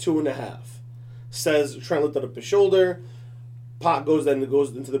stops at 2.5. Says Trent lifted up his shoulder. Pac goes into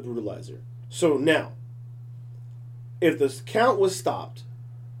the brutalizer. So now, if the count was stopped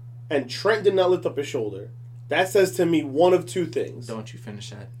and Trent did not lift up his shoulder, that says to me one of two things. Don't you finish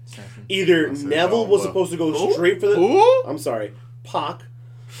that sentence. Either Neville was supposed to go straight for the... Who? I'm sorry. Pac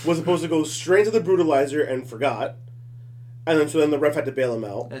was supposed to go straight to the brutalizer and forgot. And then the ref had to bail him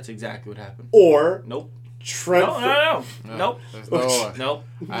out. That's exactly what happened. Or Nope. Trent... No. Nope. There's no one. Nope.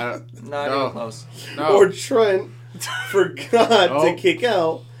 I don't, Not no. even close. No. Or Trent forgot to Oh. kick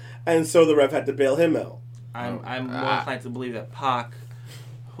out, and so the ref had to bail him out. I'm more inclined to believe that Pac,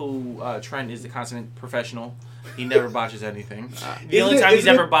 who Trent is the consummate professional, he never botches anything. The only time he's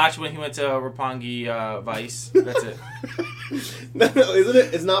ever botched when he went to Roppongi Vice. That's it. No, isn't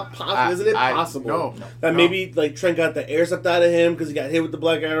it? It's not possible. Isn't it possible No. that maybe like Trent got the air sucked out of him because he got hit with the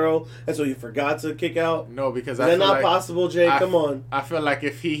black arrow, and so he forgot to kick out? No, because Is that not possible, Jay? Come on. I feel like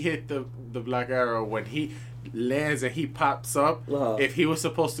if he hit the black arrow when he lands and he pops up, if he was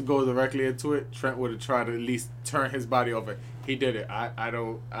supposed to go directly into it, Trent would have tried to at least turn his body over. He did it. I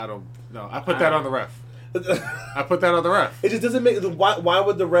don't know. I put that on the ref. I put that on the ref. It just doesn't make. Why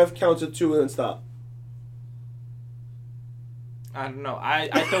would the ref count to 2 and then stop? I don't know. I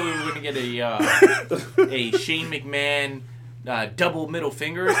thought we were going to get a Shane McMahon double middle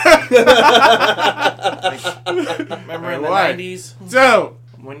fingers. Remember in the 90s? So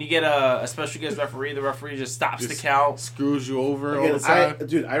When you get a special guest referee, the referee just stops the count. Screws you over all Again, the time.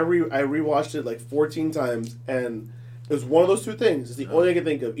 I rewatched it like 14 times, and it was one of those two things. It's the only thing I can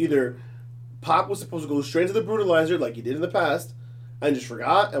think of. Either Pac was supposed to go straight to the brutalizer like he did in the past, and just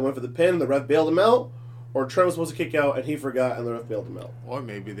forgot and went for the pin, and the ref bailed him out, or Trent was supposed to kick out, and he forgot, and the ref bailed him out. Or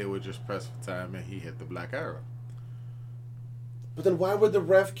maybe they would just press for time and he hit the black arrow. But then why would the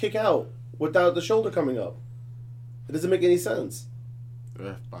ref kick out without the shoulder coming up? It doesn't make any sense. The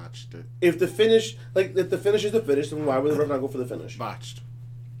ref botched it. If the finish is the finish, then why would the ref not go for the finish? Botched.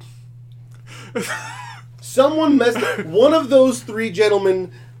 Someone messed up. One of those three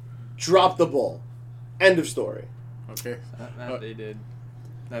gentlemen dropped the ball. End of story. Okay. That they did.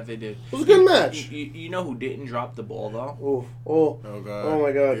 It was a good match. You know who didn't drop the ball, though? Oh God. Oh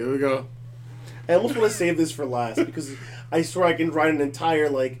my God. Here we go. I almost want to save this for last because I swear I can write an entire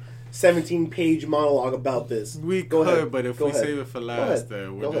 17-page monologue about this. We Go could, ahead. but if Go we ahead. save it for Go last, ahead. then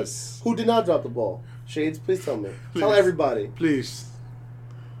Go we're ahead. just... Who did not drop the ball? Shades, please tell me. Tell Please. everybody. Please.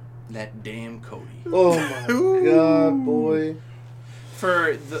 That damn Cody. Oh my God, boy.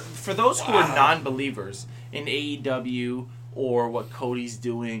 For those who are non-believers in AEW or what Cody's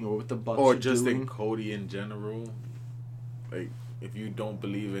doing or what the Bucks Or are just doing, in Cody in general. Like, if you don't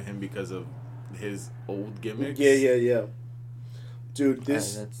believe in him because of his old gimmicks. Yeah. Dude,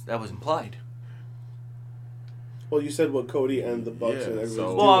 this... that was implied. Well, you said what Cody and the Bucks and everybody's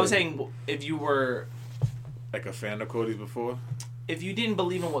doing. Well, I was saying if you were... Like a fan of Cody's before? If you didn't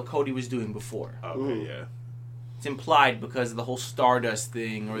believe in what Cody was doing before. Okay, yeah. It's implied because of the whole Stardust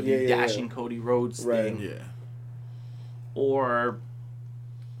thing or the Dashing Cody Rhodes thing. Yeah. Or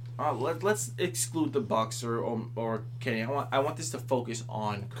let's exclude the Bucks or Kenny. I want this to focus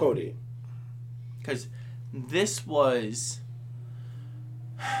on Cody. Because this was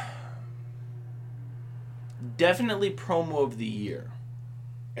definitely promo of the year.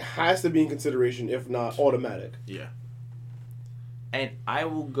 It has to be in consideration, if not automatic. Yeah. And I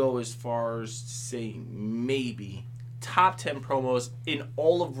will go as far as saying maybe top 10 promos in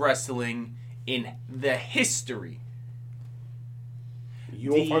all of wrestling in the history.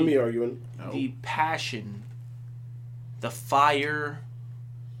 You won't find me arguing. The passion, the fire,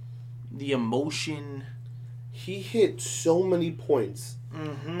 the emotion. He hit so many points,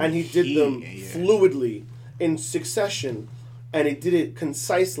 and he did them fluidly in succession, and he did it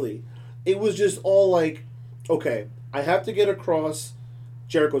concisely. It was just all like, okay, I have to get across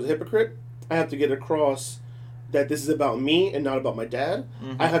Jericho's a hypocrite. I have to get across that this is about me and not about my dad.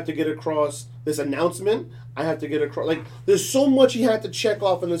 I have to get across this announcement. I have to get across... Like, there's so much he had to check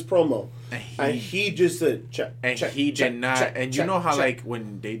off in this promo. And he just said, check, and check, he check, did not... check, and check, you know how, check. like,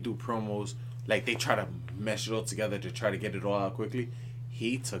 when they do promos, like, they try to mesh it all together to try to get it all out quickly.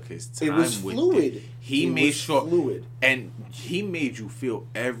 He took his time It was with fluid. it. He made sure... fluid. And he made you feel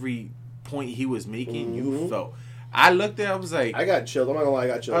every point he was making, you felt... I looked at it, I was like... I got chilled. I'm not gonna lie, I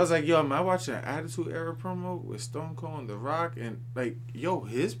got chilled. I was like, yo, am I watching an Attitude Era promo with Stone Cold and The Rock? And, like, yo,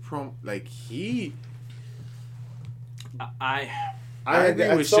 his promo... Like, he... I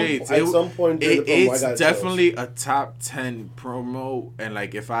agree with Shades. At some point during the promo, I got it's chills. definitely a top 10 promo. And,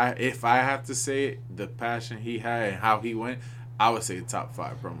 like, if I have to say it, the passion he had and how he went, I would say top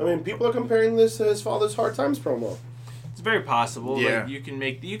 5 promo. I mean, people are comparing this to his father's Hard Times promo. It's very possible. Yeah.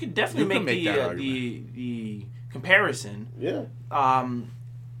 Like, you can definitely make the comparison. Yeah.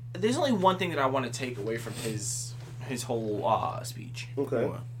 There's only one thing that I want to take away from his whole speech. Okay.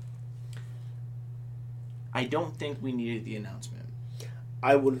 What? I don't think we needed the announcement.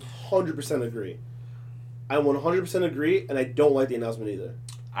 I would 100% agree. I 100% agree, and I don't like the announcement either.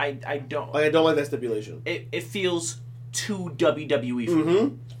 I don't. Like, I don't like that stipulation. It feels too WWE for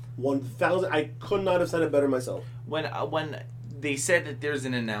me. 1,000. I could not have said it better myself. When they said that there's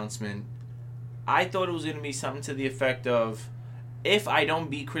an announcement, I thought it was going to be something to the effect of, if I don't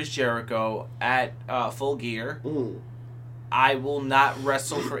beat Chris Jericho at Full Gear, I will not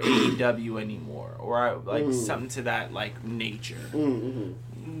wrestle for AEW anymore, or something to that like nature.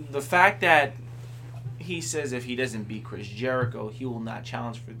 The fact that he says if he doesn't beat Chris Jericho, he will not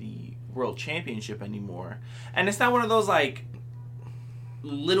challenge for the World Championship anymore, and it's not one of those like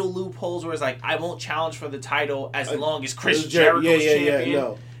little loopholes where it's like I won't challenge for the title as long as Chris Jericho's champion. Yeah,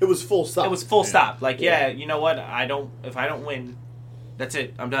 no. It was full stop. It was full stop. Like, you know what? If I don't win, that's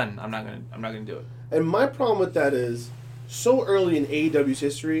it. I'm done. I'm not gonna do it. And my problem with that is, so early in AEW's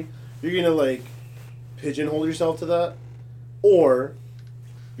history, you're gonna like pigeonhole yourself to that, or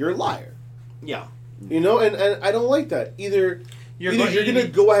you're a liar. Yeah. You know, and I don't like that. Either you're gonna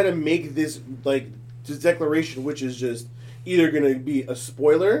go ahead and make this this declaration, which is just either gonna be a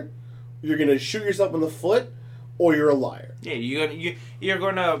spoiler, you're gonna shoot yourself in the foot, or you're a liar. Yeah, you're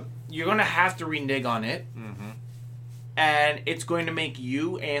gonna have to renege on it, and it's going to make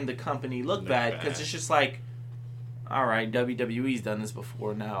you and the company look bad because it's just like, all right, WWE's done this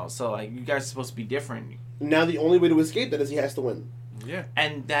before now, so like you guys are supposed to be different. Now the only way to escape that is he has to win. Yeah,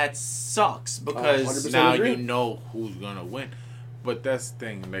 and that sucks because now you know who's gonna win. But that's the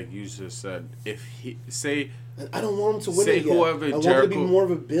thing, like you just said, if he say. I don't want him to win say it yet. whoever I want Jericho, it to be more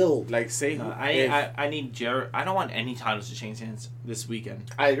of a build. Like say I need Jericho. I don't want any titles to change hands this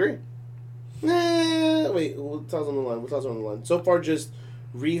weekend. I agree. Wait, what titles on the line? So far, just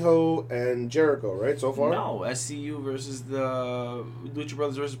Riho and Jericho, right? So far, no. SCU versus the Lucha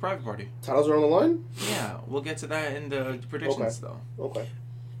Brothers versus Private Party. Titles are on the line. Yeah, we'll get to that in the predictions though. Okay.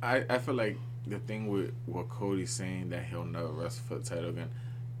 I feel like the thing with what Cody's saying that he'll never wrestle for the title again,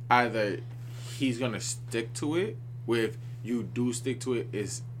 either he's gonna stick to it. If you do stick to it,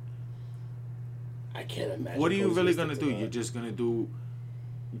 is I can't imagine. What are you really gonna do? You're just gonna do.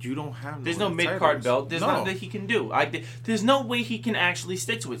 You don't have. There's no mid card belt. There's nothing that he can do. There's no way he can actually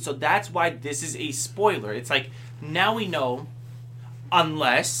stick to it. So that's why this is a spoiler. It's like now we know,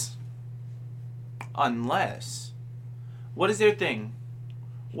 unless, what is their thing?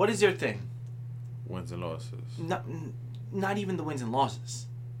 What is their thing? Wins and losses. Not even the wins and losses.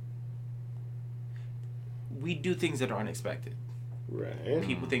 We do things that are unexpected. Right.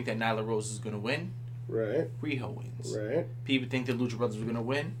 People think that Nyla Rose is going to win. Right. Riho wins. Right. People think the Lucha Brothers are going to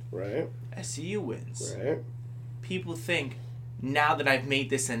win. Right. SCU wins. Right. People think, now that I've made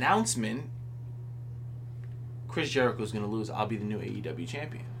this announcement, Chris Jericho is going to lose. I'll be the new AEW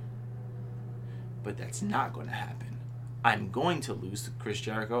champion. But that's not going to happen. I'm going to lose to Chris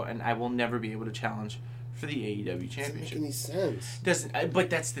Jericho, and I will never be able to challenge for the AEW championship. Doesn't make any sense. But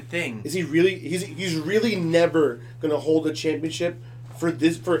that's the thing. Is he really? He's really never gonna hold a championship for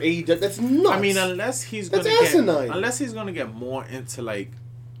AEW. That's nuts. I mean, unless he's gonna get more into like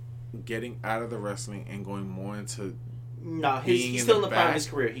getting out of the wrestling and going more into. No, he's still in the prime of his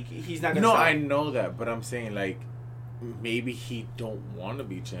career. He's not gonna. No, stop. I know that, but I'm saying like maybe he don't want to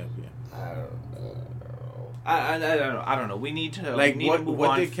be champion. I don't know. I don't know. We need to Like, we need what- to move what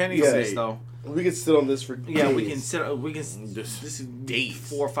on did Kenny from say? this, though. We could sit on this for Yeah, days. we can sit. We can. This is days.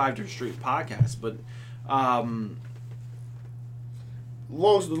 4 or 5 different straight podcasts, but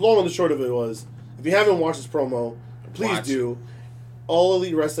Long and the short of it was, if you haven't watched this promo, please Watch. do. All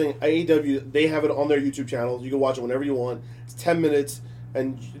Elite Wrestling, AEW, they have it on their YouTube channel. You can watch it whenever you want. It's 10 minutes,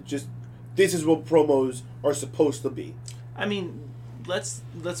 and just this is what promos are supposed to be. I mean, let's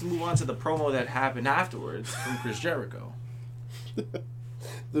move on to the promo that happened afterwards from Chris Jericho.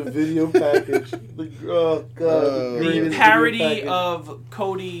 The video package. Oh god. The greatest parody video package. of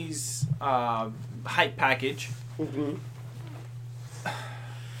Cody's hype package. Mhm.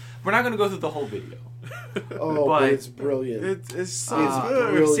 We're not going to go through the whole video. Oh, but- but it's brilliant. It's so It's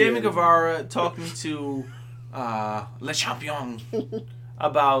good. brilliant. Sammy Guevara talking to Le Champion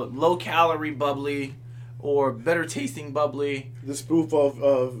about low-calorie bubbly or better-tasting bubbly. The spoof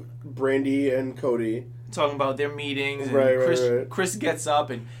of Brandy and Cody. Talking about their meetings, and Right, Chris, right. Chris gets up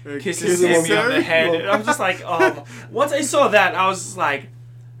and kisses Kisses Sammy on Sammy? the head. And I'm just like, once I saw that, I was just like,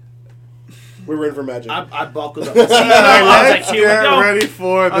 We were in for magic. I buckled up. All I was right, like, let's here we get go. ready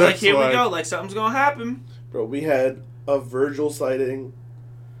for I was this like, here one. we go. Like, something's going to happen. Bro, we had a Virgil sighting.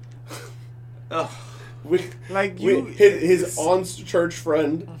 Ugh. Like His aunt's church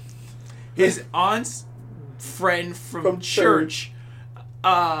friend. His aunt's friend from From church.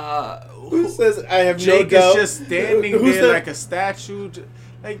 Who says I have Jake no doubt? is just standing Who's there that? like a statue.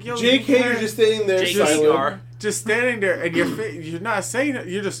 Like yo, Jake you Hager just standing there Jake silent. Hager. just standing there, and you're not saying it.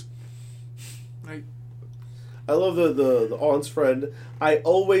 You're just like I love the aunt's friend. I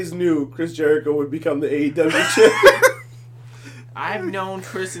always knew Chris Jericho would become the AEW champion. I've known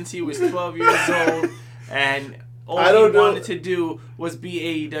Chris since he was 12 years old, and all I don't he know. wanted to do was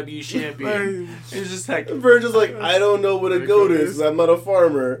be AEW champion. It was just like, Virgil's like, I don't know what a goat is 'cause I'm not a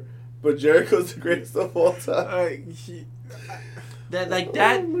farmer, but Jericho's the greatest of all time. that.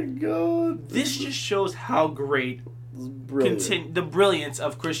 Oh my god. This just shows how great Brilliant. the brilliance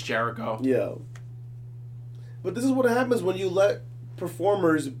of Chris Jericho. Yeah. But this is what happens when you let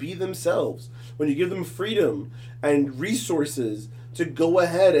performers be themselves. When you give them freedom and resources to go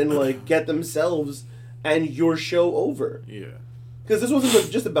ahead and like get themselves and your show over. yeah. Because this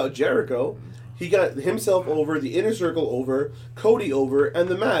wasn't just about Jericho. He got himself over, the Inner Circle over, Cody over, and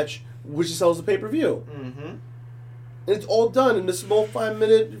the match, which sells the pay-per-view. Mm-hmm. And it's all done in a small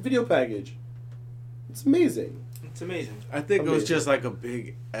 5-minute video package. It's amazing. It's amazing. I think it was Amazing. just like a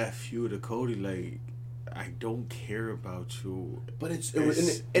big F you to Cody. Like I don't care about you. But it's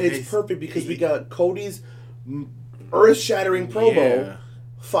It's perfect because we got Cody's earth-shattering promo Yeah.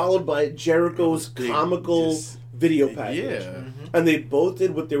 followed by Jericho's Big, comical just- video package. Yeah. And they both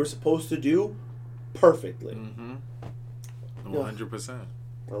did what they were supposed to do perfectly. Mm-hmm. Yeah. 100%.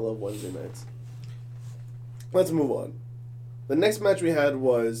 I love Wednesday nights. Let's move on. The next match we had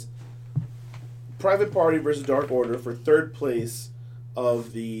was Private Party versus Dark Order for third place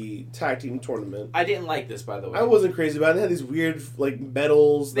of the tag team tournament. I didn't like this, by the way. I wasn't crazy about it. They had these weird like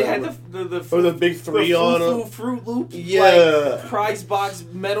medals. They that had were- the or the big three on them. Fruit Loop, Yeah. like, prize box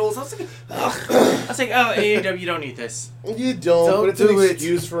medals. I was like, ugh. I was like, oh, AEW, you don't need this. You don't, Don't but it's do an it.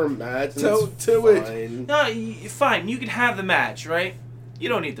 excuse for a match. And Don't it's do it. fine. No, fine, you can have the match, right? You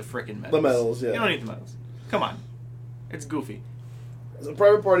don't need the frickin' medals. The medals, yeah. You don't need the medals. Come on, it's goofy. So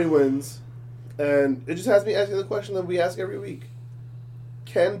Private Party wins, and it just has me asking the question that we ask every week: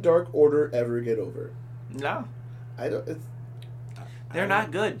 can Dark Order ever get over? No, I don't. they're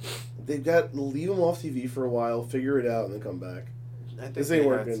not good. They've got leave them off TV for a while, figure it out, and then come back. I think This ain't they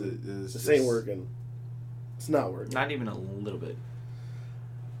working. had to- This ain't working. It's not working. Not even a little bit.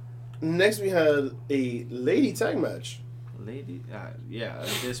 Next, we had a lady tag match. Lady, yeah,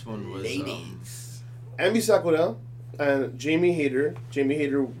 this one was. Emi Sakura and Jamie Hayter. Jamie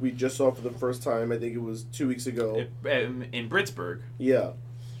Hayter we just saw for the first time. I think it was 2 weeks ago. In Britsburg. Yeah.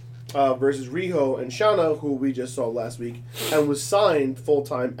 Versus Riho and Shana, who we just saw last week, and was signed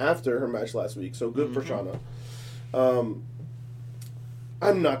full-time after her match last week. So good for Shana.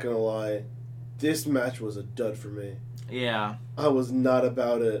 I'm not going to lie. This match was a dud for me. Yeah. I was not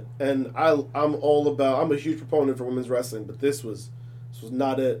about it. And I'm a huge proponent for women's wrestling, but this was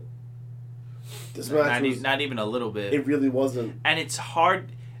not it. This match was, Not even a little bit. it really wasn't. And it's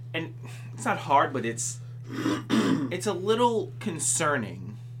hard, and it's not hard, but it's it's a little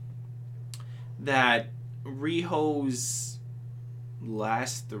concerning that Riho's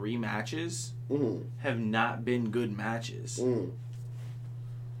last 3 matches Mm. have not been good matches. Mm.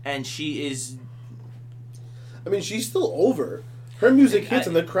 And she is... I mean, she's still over. Her music hits,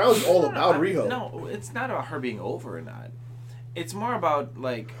 and the crowd's all about Riho. No, it's not about her being over or not. It's more about,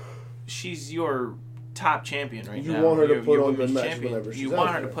 like, she's your top champion right You now. want her to Your put on women's good matches champion. whenever she's You want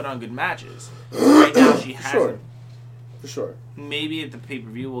out her to there. put on good matches. Right now, she hasn't. Sure. For sure. Maybe at the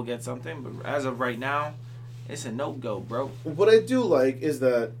pay-per-view we'll get something, but as of right now, it's a no-go, bro. What I do like is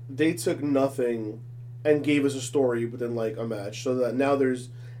that they took nothing and gave us a story within like a match, so that now there's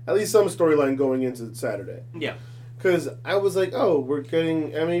at least some storyline going into Saturday. Yeah. Because I was like, oh, we're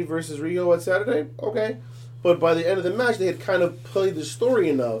getting Emmy versus Riho at Saturday? Okay. But by the end of the match, they had kind of played the story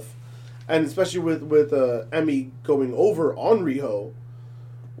enough, and especially with Emmy going over on Riho,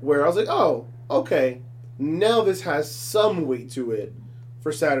 where I was like, oh, okay. Now this has some weight to it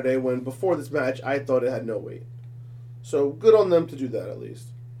for Saturday, when before this match, I thought it had no weight. So good on them to do that, at least.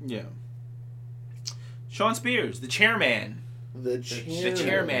 Yeah. Sean Spears, the chairman. The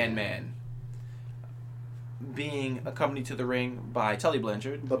chairman man. Being accompanied to the ring by Tully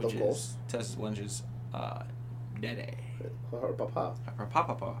Blanchard, But which of course. is Tessa Blanchard's daddy. Her papa. Her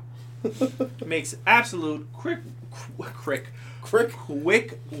papa. Makes absolute quick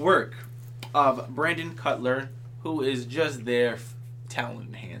work of Brandon Cutler, who is just their talent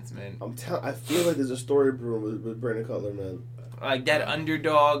enhancement. I feel like there's a story brewing with Brandon Cutler, man. Like that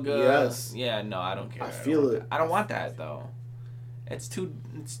underdog. Yes. Yeah. No, I don't care. I feel it. I don't want that though. It's too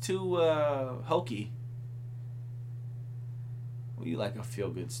hokey. Well, you like a feel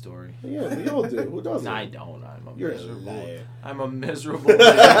good story. Yeah, we all do. Who doesn't? No, I don't. You're a liar. I'm a miserable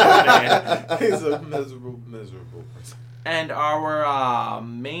man. He's a miserable person. And our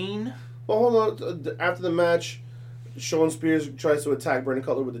main. Well, hold on. After the match, Sean Spears tries to attack Brandon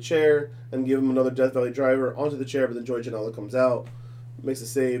Cutler with the chair and give him another Death Valley driver onto the chair, but then Joey Janela comes out, makes a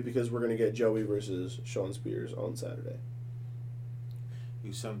save because we're going to get Joey versus Sean Spears on Saturday.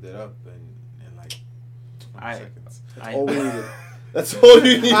 You summed it up in like 20 seconds. That's all we needed. That's all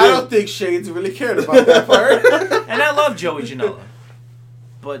you needed. I don't think Shades really cared about that part. And I love Joey Janela.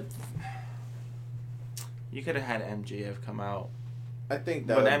 But you could have had MJF come out. I think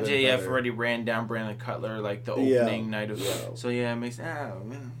that. But would've been MJF better. already ran down Brandon Cutler like the opening night of. Yeah. So yeah, it makes. Oh,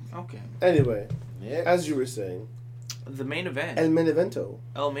 man. Okay. Anyway, Yeah. as you were saying, The main event. El Main Evento.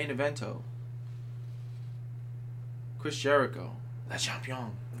 El Main Evento. Chris Jericho, La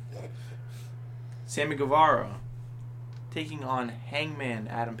Champion. Sammy Guevara taking on Hangman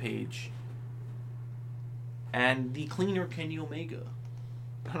Adam Page. And the cleaner Kenny Omega.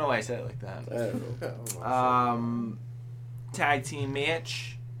 I don't know why I said it like that. I don't know. Tag team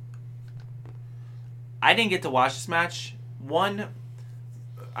match. I didn't get to watch this match. One,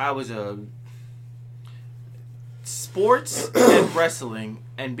 I was a sports and wrestling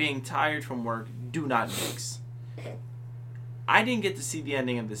and being tired from work do not mix. I didn't get to see the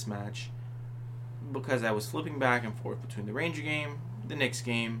ending of this match because I was flipping back and forth between the Ranger game, the Knicks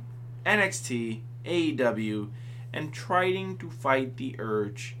game, NXT, AEW, and trying to fight the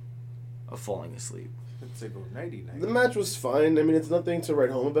urge of falling asleep. It's like a nighty night. The match was fine. I mean, it's nothing to write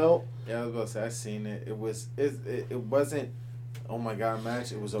home about. Yeah, I was about to say I seen it. It wasn't. Oh my god,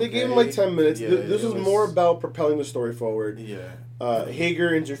 match. It was okay. They gave him like 10 minutes. Yeah, This was more about propelling the story forward. Yeah.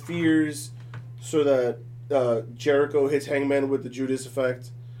 Hager interferes so that Jericho hits Hangman with the Judas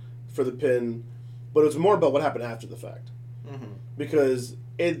effect for the pin. But it's more about what happened after the fact. Mm-hmm. Because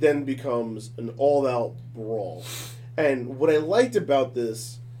it then becomes an all-out brawl. And what I liked about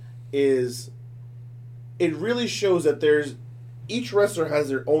this is it really shows that each wrestler has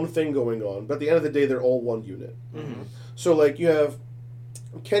their own thing going on, but at the end of the day, they're all one unit. Mm-hmm. So, like, you have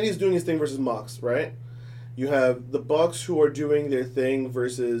Kenny's doing his thing versus Mox, right? You have the Bucks who are doing their thing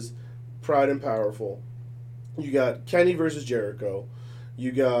versus Proud and Powerful. You got Kenny versus Jericho.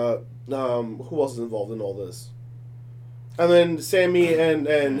 You got, who else is involved in all this? And then Sammy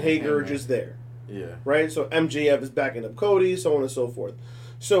and Hager are just there, Yeah. right? So MJF is backing up Cody, so on and so forth.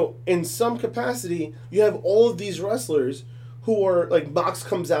 So, in some capacity, you have all of these wrestlers who are, like, Mox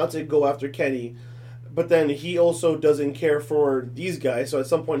comes out to go after Kenny, but then he also doesn't care for these guys, so at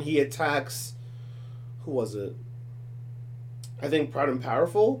some point he attacks, who was it? I think Proud and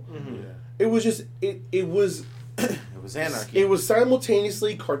Powerful? Mm-hmm. Yeah. It was just, it was It was anarchy. it was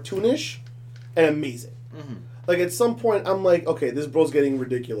simultaneously cartoonish and amazing. Mm-hmm. Like, at some point, I'm like, okay, this bro's getting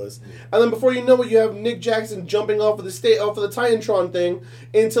ridiculous. And then before you know it, you have Nick Jackson jumping off of the Titantron thing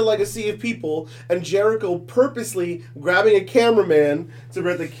into, like, a sea of people, and Jericho purposely grabbing a cameraman to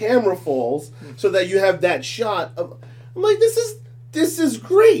where the camera falls so that you have that shot of... I'm like, this is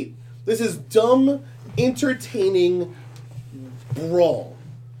great. This is dumb, entertaining brawl.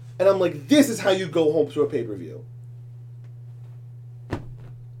 And I'm like, this is how you go home to a pay-per-view.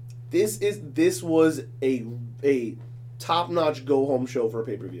 This was a top-notch go-home show for a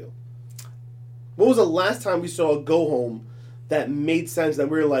pay-per-view. When was the last time we saw a go-home that made sense, that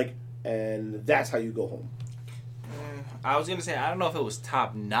we were like, and that's how you go home. I was gonna say I don't know if it was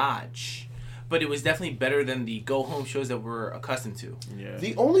top notch, but it was definitely better than the go home shows that we're accustomed to. Yeah.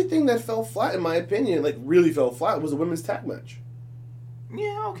 The only thing that fell flat, in my opinion, like really fell flat, was the women's tag match.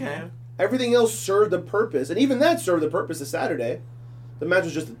 Yeah, okay. Yeah. Everything else served a purpose, and even that served a purpose this Saturday. The match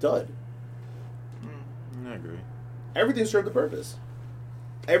was just a dud. I agree. Everything served a purpose.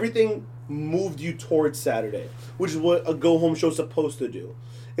 Everything moved you towards Saturday, which is what a go-home show's supposed to do.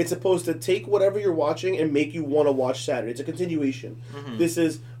 It's supposed to take whatever you're watching and make you want to watch Saturday. It's a continuation. Mm-hmm. This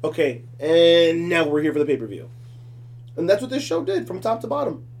is, okay, and now we're here for the pay-per-view. And that's what this show did from top to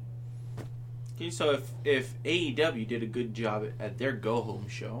bottom. Okay, so if AEW did a good job at their go home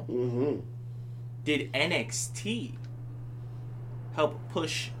show, Mm-hmm. did NXT help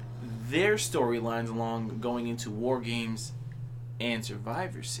push their storylines along going into War Games and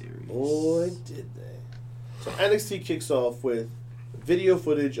Survivor Series? Boy, did they. So NXT kicks off with video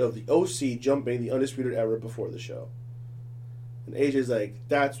footage of the OC jumping the Undisputed Era before the show. And AJ's like,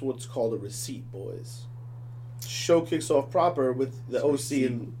 that's what's called a receipt, boys. Show kicks off proper with the OC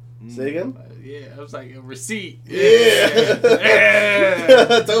and... Say again? Yeah, I was like, a receipt. Yeah.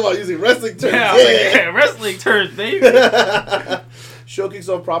 Yeah. Talk about using wrestling terms. Yeah, I was like, yeah, wrestling terms, baby. Show kicks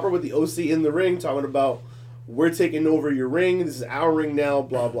off proper with the OC in the ring, talking about, we're taking over your ring, this is our ring now,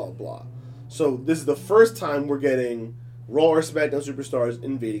 blah, blah, blah. So this is the first time we're getting Raw or SmackDown superstars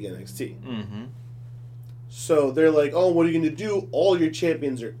invading NXT. Mm-hmm. So they're like, oh, what are you going to do? All your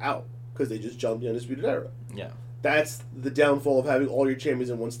champions are out, because they just jumped the Undisputed Era. Yeah. That's the downfall of having all your champions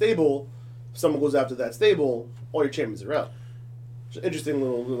in one stable. If someone goes after that stable, all your champions are out. It's an interesting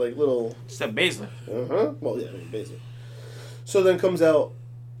little... Except Baszler. Uh-huh. Well, yeah, I mean, basically. So then comes out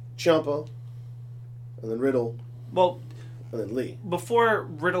Ciampa, and then Riddle, Well, and then Lee. before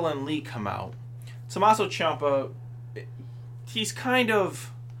Riddle and Lee come out, Tommaso Ciampa, he's kind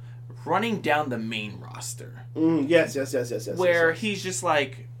of running down the main roster. Yes. Where yes. he's just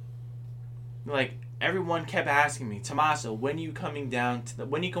like everyone kept asking me, Tommaso, when are you going to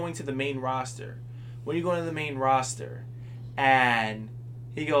the main roster? When are you going to the main roster? And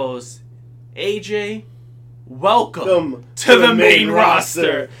he goes, AJ, welcome to the main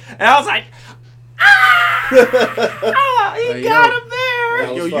roster. And I was like, he got him there.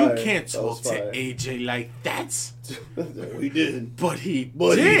 That Yo, was you fire. can't That was talk to fire. AJ like that. We did. But he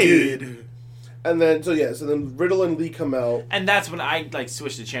But he did. And then, so then Riddle and Lee come out. And that's when I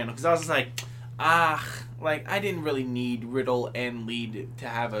switched the channel because I was just like, I didn't really need Riddle and Lee to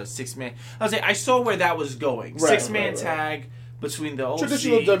have a 6-man. I was like, I saw where that was going. Right, 6-man right. tag between the OC.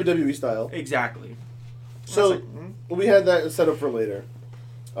 Traditional WWE style. Exactly. So, we had that set up for later.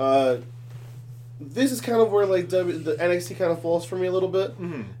 This is kind of where, like, the NXT kind of falls for me a little bit.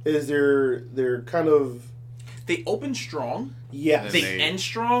 Mm-hmm. Is they're kind of... They open strong. Yes. They they- end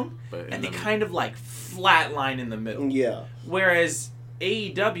strong. But And they kind of, flatline in the middle. Yeah. Whereas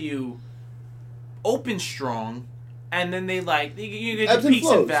AEW open strong, and then they you get Ebbs your and peaks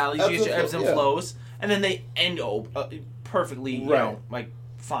flows. and valleys, you get your ebbs and yeah. flows, and then they end perfectly, you Right. know,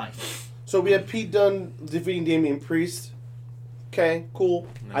 fine. So we have Pete Dunne defeating Damian Priest. Okay, cool.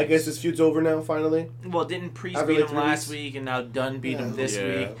 I Nice. guess this feud's over now, finally. Well, didn't Priest After, beat like, him 3 last weeks? week, and now Dunn beat him this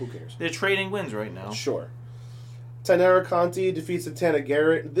Yeah. week? Who cares? They're trading wins right now. Sure. Tanara Conti defeats Santana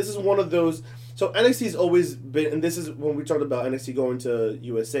Garrett. This is one of those... So NXT's always been... And this is when we talked about NXT going to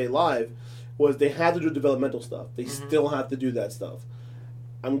USA Live, was they had to do developmental stuff. They still have to do that stuff.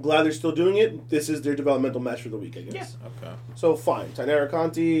 I'm glad they're still doing it. This is their developmental match for the week, I guess. Yeah. Okay. So, fine. Tanara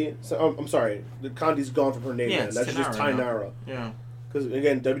Conti... I'm sorry. The Conti's gone from her name Yeah, now. it's That's just Tanara now. Tanara. Yeah. Because,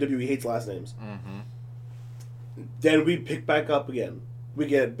 again, WWE hates last names. Mm-hmm. Then we pick back up again. We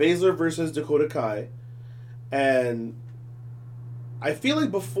get Baszler versus Dakota Kai. And I feel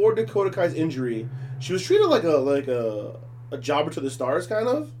like before Dakota Kai's injury, she was treated like a jobber to the stars, kind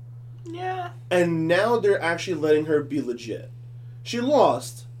of. Yeah. And now they're actually letting her be legit. She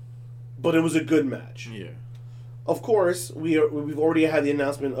lost, but it was a good match. Yeah. Of course, we've already had the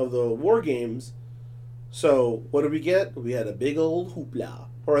announcement of the War Games. So what did we get? We had a big old hoopla,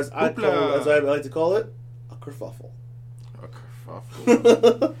 or as I like to call it, a kerfuffle. A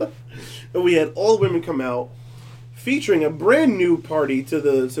kerfuffle. And we had all women come out, featuring a brand new party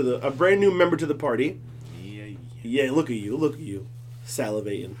a brand new member to the party. Yeah. Yeah, look at you,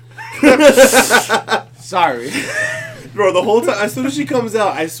 salivating. Sorry. Bro, the whole time, as soon as she comes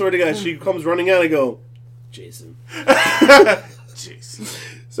out, I swear to God, she comes running out. I go, Jason. Jeez.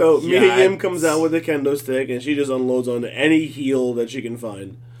 So Yeah, Mia Yim comes out with a kendo stick, and she just unloads on any heel that she can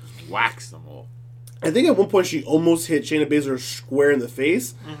find. Wax them all. I think at one point she almost hit Shayna Baszler square in the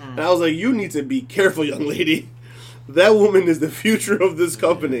face, and I was like, "You need to be careful, young lady." That woman is the future of this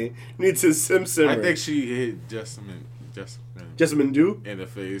company. Needs to simmer. I think she hit Jessamine Duke in the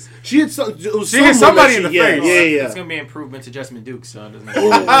face. She hit somebody in the face. Yeah. It's gonna be an improvement to Jessamine Duke, son. Doesn't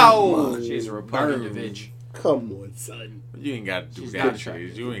Oh, she's a repugnant bitch. Come on, son. You ain't got to do She's that, not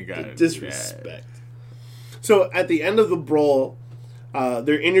Chase. You ain't got to disrespect. So at the end of the brawl,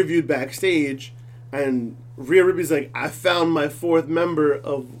 they're interviewed backstage, and Rhea Ripley's like, "I found my fourth member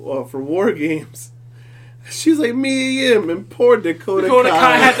of for War Games." She's like, "Me and him and poor Dakota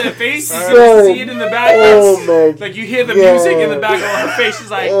Kai had that face. You So- see it in the back. Oh my! Like you hear the music in the back of her face. She's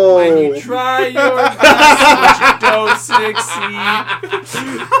like, Oh. "When you try your best, but you don't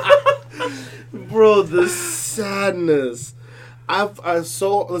succeed." Bro, the sadness. I felt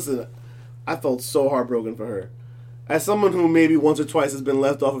so heartbroken for her. As someone who maybe once or twice has been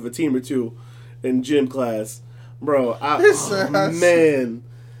left off of a team or two in gym class, bro, man,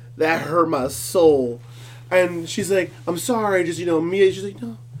 that hurt my soul. And she's like, "I'm sorry, just Mia." She's like,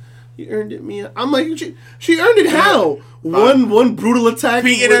 "No, you earned it, Mia." I'm like, "She earned it how? One brutal attack,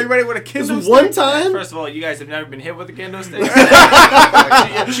 Beating everybody with a kendo just stick? one time." First of all, you guys have never been hit with a kendo stick.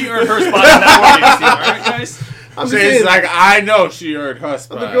 she earned her spot in that War Games team, all right, guys? I'm just Chase saying, like, I know she earned her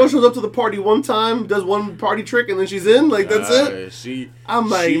spot. the girl shows up to the party one time, does one party trick, and then she's in. Like that's it. I'm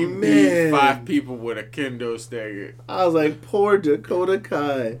like, she man. beat 5 people with a kendo stick. I was like, poor Dakota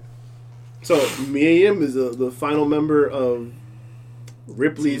Kai. So Mia Yim is the final member of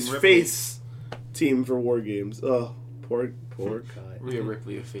Ripley's Team Ripley. face team for War Games. Oh, poor Kai. Rhea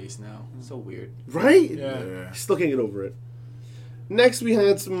Ripley a face now. So weird. Right? Yeah. Still can't get over it. Next, we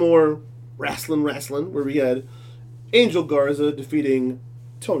had some more wrestling, where we had Angel Garza defeating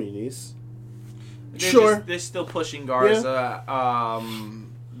Tony Nese. They're still pushing Garza.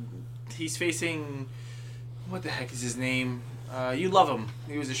 He's facing, what the heck is his name? You love him.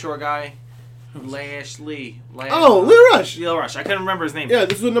 He was a short guy. Lashley. Oh, Leo Rush. Leo Rush. I couldn't remember his name. Yeah,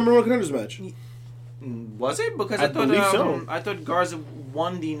 this was the number 1 contenders match. Was it? Because I believe so. I thought Garza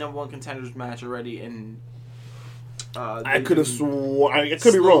won the number 1 contenders match already, and I could have sworn. I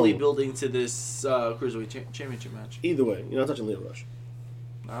could be slowly wrong. building to this cruiserweight championship match. Either way, you're not touching Leo Rush.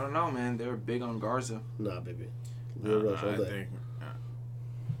 I don't know, man. They were big on Garza. Nah, baby. Leo Rush all I day. think.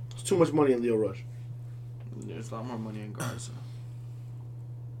 There's too much money in Leo Rush. There's a lot more money in Garza.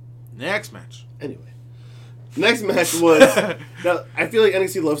 Next match. Anyway, next match was. Now, I feel like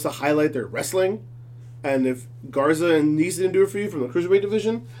NXT loves to highlight their wrestling, and if Garza and Nese didn't do it for you from the cruiserweight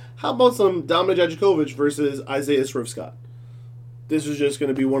division, how about some Dominik Dijakovic versus Isaiah Swerve Scott? This was just going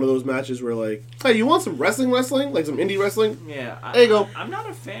to be one of those matches where, like, hey, you want some wrestling, like some indie wrestling? Yeah, There you go. I'm not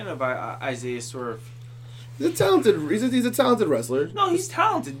a fan of Isaiah Swerve. He's a talented wrestler. No, he's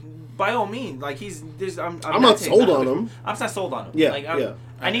talented by all means. Like I'm not sold on him. I'm not sold on him. Yeah, like, yeah.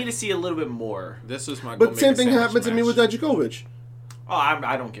 I need to see a little bit more. This was my. But same thing happened to me with Dijakovic. Oh,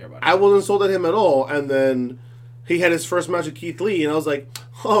 I don't care about it. I wasn't sold at him at all, and then he had his first match with Keith Lee, and I was like,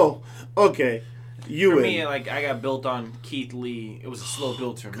 oh, okay, you For win. me, like I got built on Keith Lee. It was a slow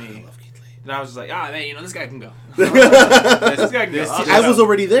build for me. I love Keith Lee. And I was just like, man, this guy can go. This guy can go. I was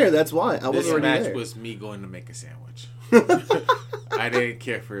already there. That's why I was This already match there. was me going to make a sandwich. I didn't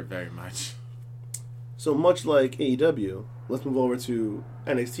care for it very much. So much like AEW, let's move over to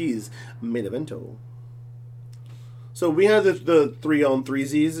NXT's main evento. So we had the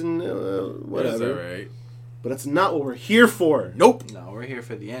 3-on-3s and whatever, That's alright. but that's not what we're here for. Nope. No, we're here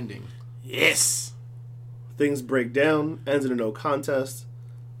for the ending. Yes. Things break down, ends in a no contest.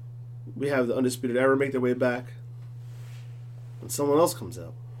 We have the Undisputed Era make their way back, and someone else comes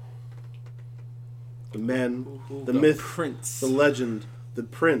out. The man, the myth, Prince. the legend, the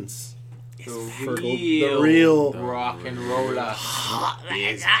prince. The real rock and roller.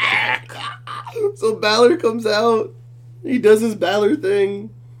 is back. So Balor comes out. He does his Balor thing.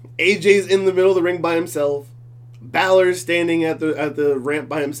 AJ's in the middle of the ring by himself. Balor's standing at the ramp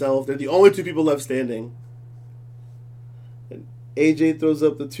by himself. They're the only 2 people left standing. And AJ throws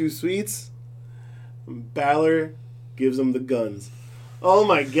up the 2 sweets. And Balor gives him the guns. Oh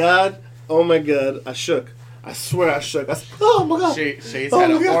my god. Oh my god. I shook. I swear I shook. I said, oh my god. Shades Oh had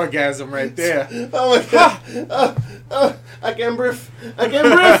my an God. orgasm right there. Oh my god. I can't breathe. I can't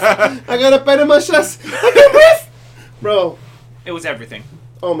breathe. I got a pain in my chest. I can't breathe. Bro. It was everything.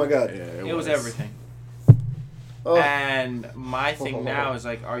 Oh my god. Yeah, It was everything. Oh. And my thing now is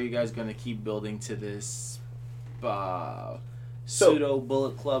like, are you guys going to keep building to this pseudo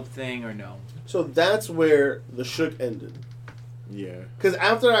Bullet Club thing or no? So that's where the shook ended. Yeah. Because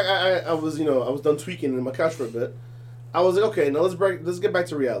after I was I was done tweaking in my couch for a bit, I was like, okay, now let's get back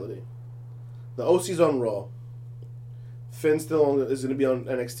to reality. The OC's on Raw. Finn still is going to be on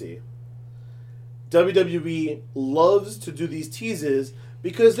NXT. WWE loves to do these teases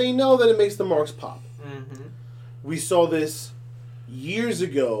because they know that it makes the marks pop. Mm-hmm. We saw this years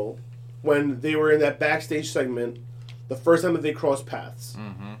ago when they were in that backstage segment, the first time that they crossed paths.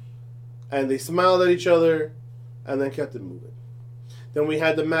 Mm-hmm. And they smiled at each other and then kept it moving. Then we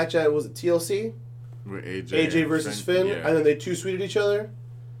had the match at, was it TLC? With AJ versus Finn. yeah. And then they two-sweeted each other.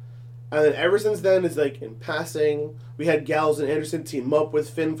 And then ever since then, it's like in passing. We had Gallows and Anderson team up with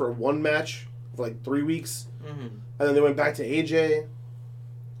Finn for one match for like 3 weeks. Mm-hmm. And then they went back to AJ.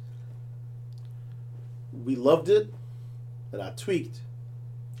 We loved it. And I tweaked.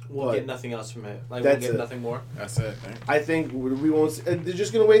 We'll get nothing else from it. Like, That's we'll get it. nothing more. That's it. Man. I think we won't. And they're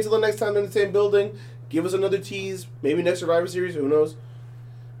just gonna wait until the next time they're in the same building. Give us another tease. Maybe next Survivor Series. Who knows?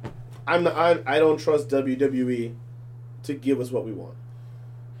 I don't trust WWE to give us what we want.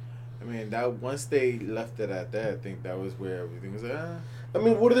 I mean, that once they left it at that, I think that was where everything was. I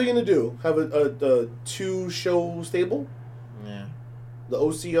mean, what are they gonna do? Have a 2-show stable? Yeah. The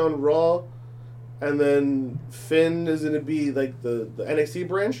OC on Raw, and then Finn is gonna be like the NXT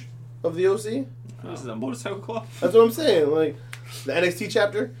branch of the OC. This is a motorcycle club. That's what I'm saying. Like the NXT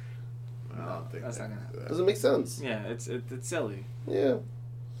chapter I don't think That's not gonna that. doesn't make sense. Yeah, it's silly. Yeah,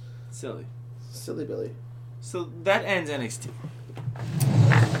 It's silly. silly Billy. So that ends NXT.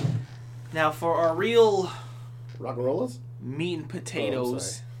 Now for our real Rock and rollers. meat and Oh,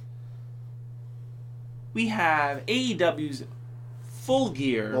 potatoes, sorry. we have AEW's Full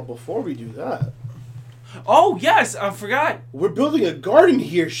Gear. Well, before we do that, Oh yes, I forgot. we're building a garden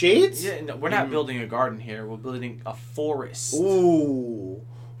here, Shades. Yeah, no, we're not building a garden here. We're building a forest. Ooh,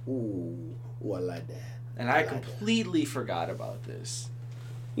 I like that. And I completely forgot about this.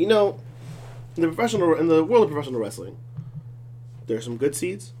 You know, in the world of professional wrestling, there's some good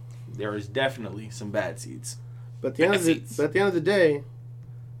seeds, There is definitely some bad seeds. but at the end Seeds. of the day,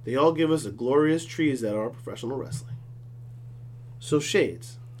 they all give us the glorious trees that are professional wrestling. So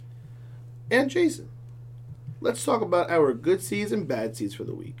Shades and Jason, let's talk about our good seeds and bad seeds for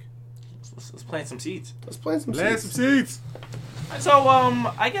the week. Let's plant some seeds. Let's plant some Plant seeds. some seeds. So,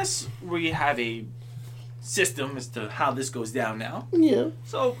 I guess we have a system as to how this goes down now. Yeah.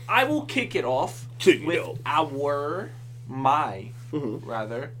 So, I will kick it off Kick it with off. my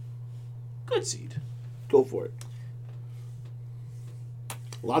Mm-hmm. good seed. Go for it.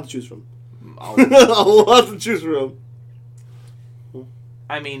 A lot to choose from. I'll- A lot to choose from.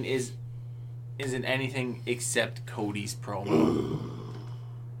 I mean, isn't anything except Cody's promo.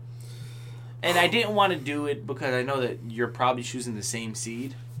 And I didn't want to do it because I know that you're probably choosing the same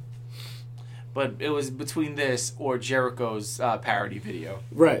seed. But it was between this or Jericho's parody video.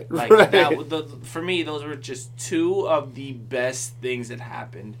 Right. Like right. for me, those were just two of the best things that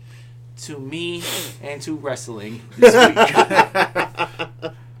happened to me and to wrestling this week.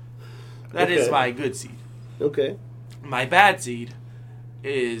 That is Okay. my good seed. Okay. My bad seed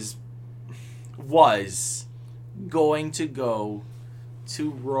was going to go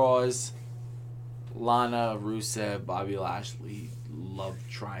to Raw's Lana, Rusev, Bobby Lashley love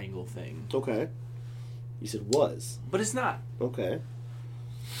triangle thing. Okay. You said was. But it's not. Okay.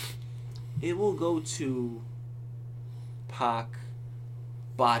 It will go to Pac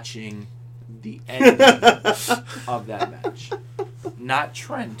botching the ending of that match. Not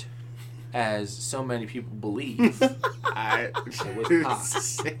Trent, as so many people believe. I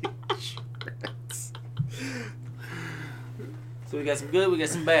was Pac. So we got some good, we got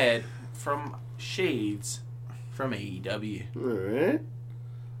some bad from Shades from AEW. All right.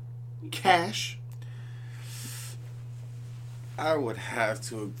 Cash. I would have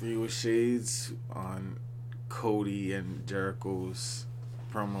to agree with Shades on Cody and Jericho's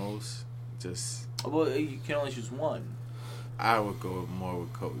promos. Just Well, you can only choose one. I would go more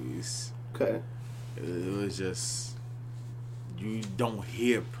with Cody's. Okay. It was just you don't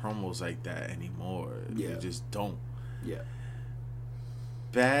hear promos like that anymore. Yeah. You just don't. Yeah.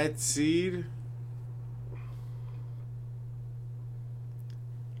 Bad seed.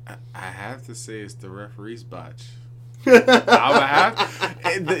 I have to say it's the referee's botch. I would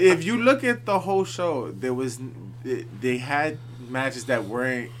have. If you look at the whole show, they had matches that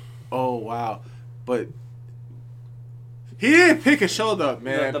weren't. Oh wow, but he didn't pick his shoulder up,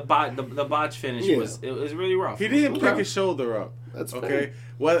 man. The botch finish Yeah. was really rough. He didn't Okay. pick his shoulder up. That's okay.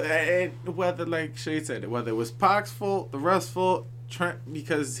 fair. Whether like Shay said, whether it was Pac's fault, the ref's fault, Trent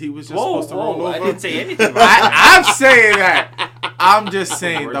because he was just Whoa, supposed to roll whoa! over. I didn't say anything. About I'm saying that. I'm just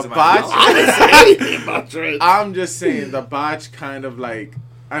saying Words the in my botch. mouth. I'm just saying the botch kind of like.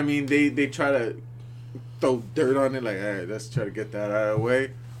 I mean, they try to throw dirt on it, like, all right, let's try to get that out of the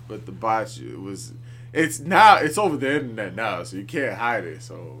way. But the botch, it's over the internet now, so you can't hide it.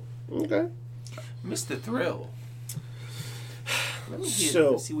 So Okay. Mr. Thrill. Let me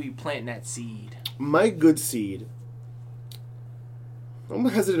see where you planting that seed. My good seed. I'm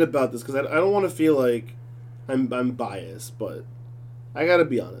hesitant about this because I don't want to feel like I'm biased, but I gotta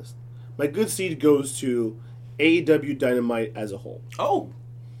be honest. My good seed goes to AEW Dynamite as a whole. Oh.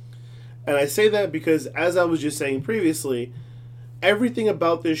 And I say that because, as I was just saying previously, everything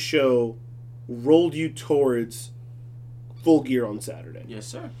about this show rolled you towards Full Gear on Saturday. Yes,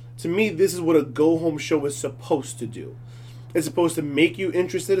 sir. To me, this is what a go-home show is supposed to do. It's supposed to make you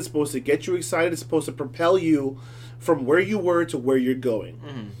interested. It's supposed to get you excited. It's supposed to propel you from where you were to where you're going.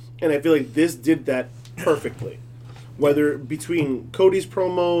 Mm-hmm. And I feel like this did that perfectly. Whether between Cody's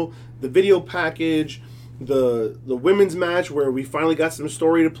promo, the video package, the women's match where we finally got some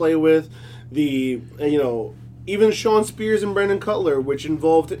story to play with, even Shawn Spears and Brandon Cutler, which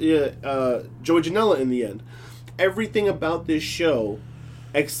involved Joey Janela in the end. Everything about this show,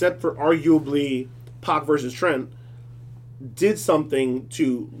 except for arguably Pac versus Trent, did something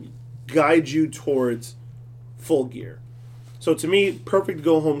to guide you towards Full Gear. So to me, perfect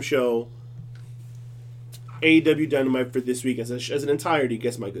go-home show. AEW Dynamite for this week as an entirety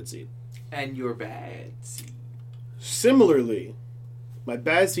gets my good seed. And your bad seed. Similarly, my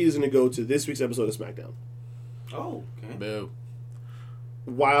bad seed is going to go to this week's episode of SmackDown. Oh, okay. Boo.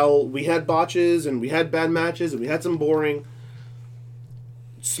 While we had botches and we had bad matches and we had some boring,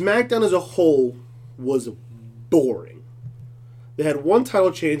 SmackDown as a whole was boring. They had one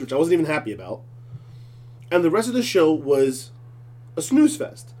title change, which I wasn't even happy about, and the rest of the show was a snooze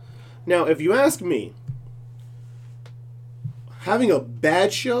fest. Now, if you ask me, having a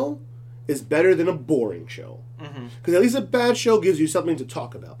bad show is better than a boring show. Because at least a bad show gives you something to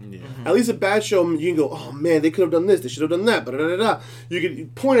talk about. Yeah. Mm-hmm. At least a bad show, you can go, oh man, they could have done this, they should have done that, da-da-da-da. You can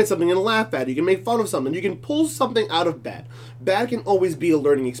point at something and laugh at it. You can make fun of something. You can pull something out of bad. Bad can always be a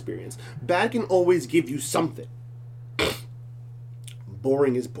learning experience. Bad can always give you something.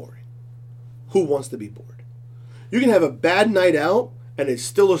 Boring is boring. Who wants to be bored? You can have a bad night out, and it's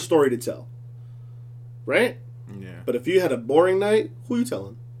still a story to tell. Right? Yeah. But if you had a boring night, who are you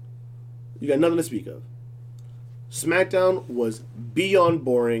telling? You got nothing to speak of. SmackDown was beyond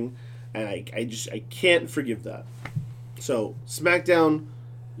boring, and I can't forgive that. So, SmackDown,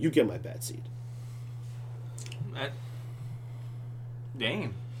 you get my bad seed.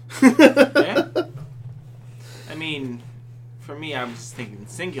 Damn. Yeah. I mean, for me, I was thinking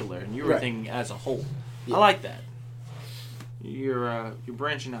singular, and you were thinking as a whole. Yeah. I like that. You're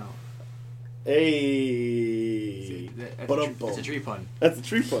branching out. Hey. That's a tree pun. That's a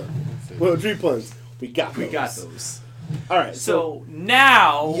tree pun. Well, tree puns. We got those. All right. So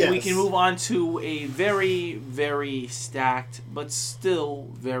now we can move on to a very, very stacked, but still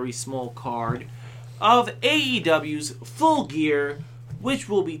very small card of AEW's Full Gear, which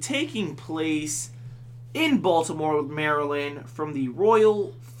will be taking place in Baltimore, Maryland, from the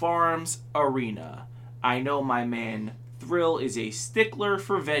Royal Farms Arena. I know my man Thrill is a stickler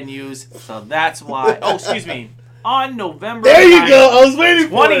for venues, so that's why. Oh, excuse me. On November 9th, there you go. I was waiting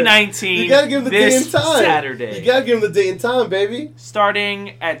for 2019. You gotta give him the day and time. Saturday. You gotta give him the day and time, baby.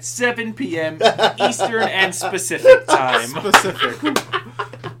 Starting at 7 p.m. Eastern and Pacific time. Specific.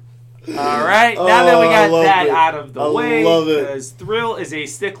 All right. Now that we got that out of the way, love it. because Thrill is a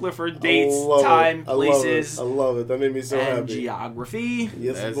stickler for dates, time, places. I love it. That made me so and happy. Geography.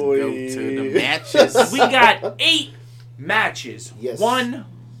 Yes, Let's boy. go to the matches. We got 8 matches. Yes. One.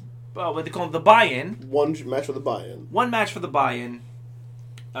 What they call the buy-in. One match for the buy-in. One match for the buy-in.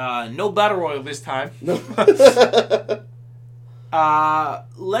 No battle royal this time. No.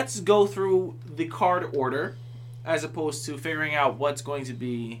 Let's go through the card order, as opposed to figuring out what's going to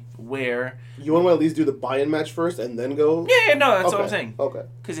be where. You want to at least do the buy-in match first and then go? Yeah, no, that's what I'm saying. Okay.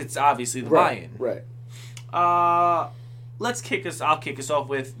 Because it's obviously the buy-in. Right. I'll kick us off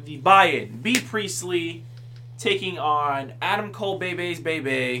with the buy-in. B. Priestley taking on Adam Cole Bebe's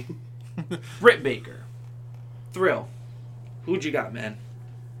Bebe, Britt Baker. Thrill. Who'd you got, man?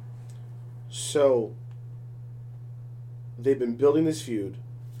 So, they've been building this feud,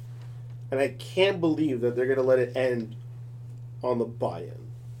 and I can't believe that they're going to let it end on the buy-in.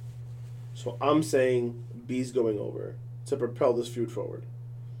 So I'm saying B's going over to propel this feud forward.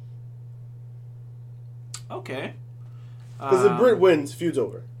 Okay. Because if Britt wins, feud's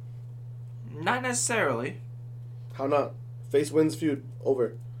over. Not necessarily. How not? Face wins, feud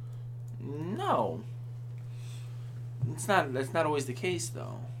over. No. That's not always the case,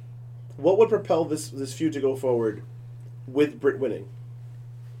 though. What would propel this feud to go forward with Britt winning?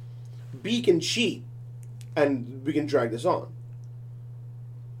 B can cheat, and we can drag this on.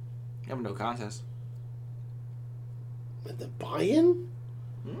 You have no contest. With the buy-in?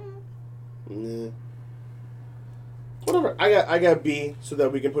 Nah. Whatever. I got B so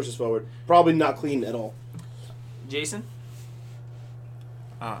that we can push this forward. Probably not clean at all. Jason?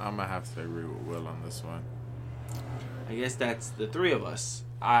 I'm gonna have to agree with Will on this one. I guess that's the three of us.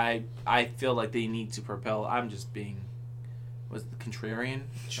 I feel like they need to propel. I'm just being, was the contrarian?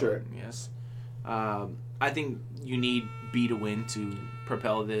 Sure. Yes. I think you need B to win to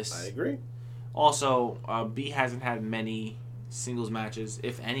propel this. I agree. Also, B hasn't had many singles matches,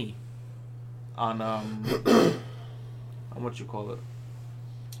 if any, on what you call it.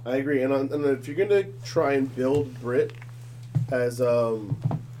 I agree. And if you're gonna try and build Britt as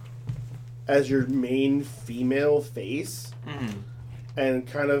your main female face, and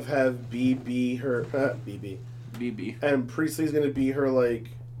kind of have B be her BB, and Priestley's gonna be her like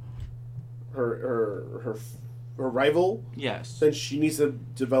her rival. Yes. Then she needs to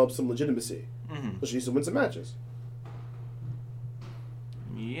develop some legitimacy. Mm-hmm. So she needs to win some matches.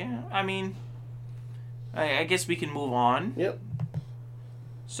 Yeah, I mean, I guess we can move on. Yep.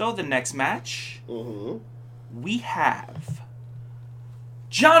 So the next match, Mm-hmm. we have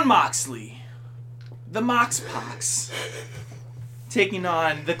Jon Moxley, the Moxpox, taking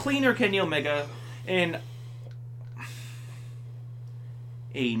on the cleaner Kenny Omega in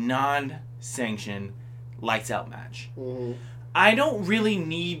a non-sanctioned lights-out match. Mm-hmm. I don't really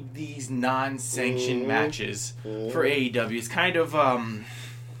need these non-sanctioned matches for AEW. It's kind of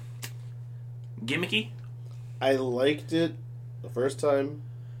gimmicky. I liked it the first time.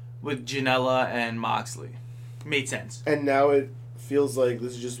 With Janela and Moxley. Made sense. And now it feels like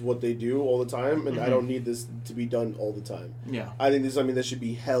this is just what they do all the time, and I don't need this to be done all the time. Yeah. I think this is something that should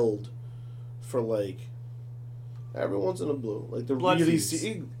be held for, like, every once in a blue. Like, the Blood really...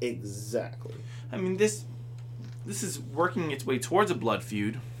 feuds. Exactly. I mean, this is working its way towards a blood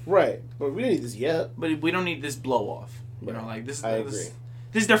feud. Right. But we didn't need this yet. But we don't need this blow-off. You know, like, this I agree.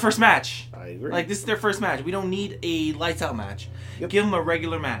 This is their first match. I agree. Like, this is their first match. We don't need a lights-out match. Yep. Give them a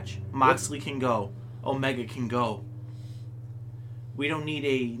regular match. Moxley can go. Omega can go. We don't need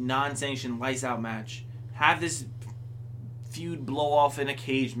a non-sanctioned lights-out match. Have this feud blow off in a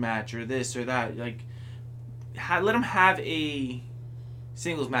cage match or this or that. Like, let them have a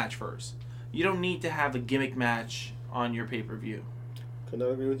singles match first. You don't need to have a gimmick match on your pay-per-view. Could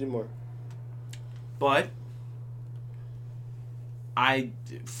not agree with you more. But I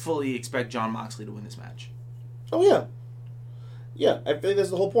fully expect Jon Moxley to win this match. Oh, yeah. Yeah, I think that's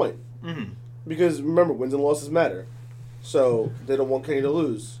the whole point. Mm-hmm. Because, remember, wins and losses matter. So, they don't want Kenny to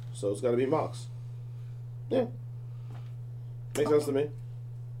lose. So, it's got to be Mox. Yeah. Makes sense to me.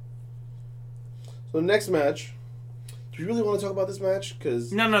 So, the next match. Do you really want to talk about this match?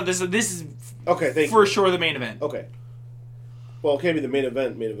 Because No, this is okay, thank for you. sure the main event. Okay. Well, it can't be the main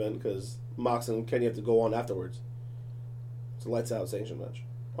event, because Mox and Kenny have to go on afterwards. It's a lights out sanctioned match.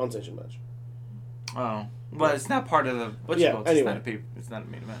 Unsanctioned match. Oh. Well, it's not part of the... Anyway. It's not a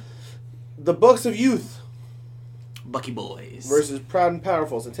main event. The Bucks of Youth Bucky Boys. versus Proud and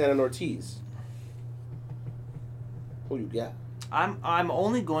Powerful, Santana and Ortiz. Who you got? I'm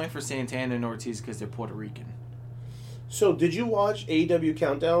only going for Santana and Ortiz because they're Puerto Rican. So, did you watch AEW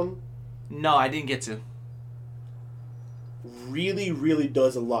Countdown? No, I didn't get to. Really, really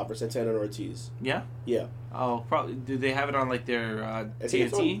does a lot for Santana and Ortiz. Yeah? Yeah. Oh, probably. Do they have it on, like, their I think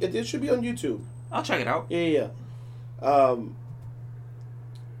it's TNT? it should be on YouTube. I'll check it out. Yeah.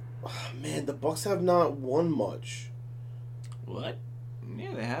 Man, the Bucks have not won much. What?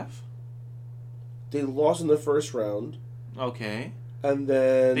 Yeah, they have. They lost in the first round, Okay. and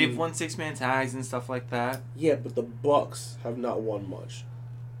then They've won 6-man tags and stuff like that. Yeah, but the Bucks have not won much.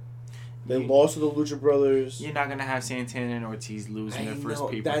 They lost to the Lucha Brothers. You're not going to have Santana and Ortiz lose in their first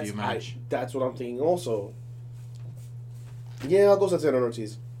pay-per-view match. That's what I'm thinking also. Yeah, I'll go Santana and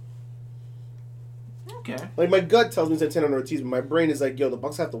Ortiz. Okay. Like, my gut tells me Santana and Ortiz, but my brain is like, yo, the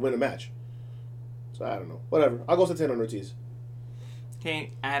Bucks have to win a match. So, I don't know. Whatever. I'll go Santana and Ortiz.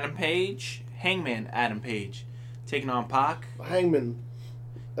 Okay, Hangman Adam Page, taking on Pac. Hangman,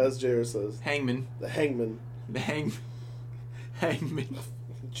 as JR says. Hangman. The Hangman. The Hangman.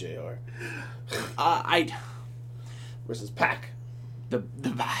 JR. Versus Pac. The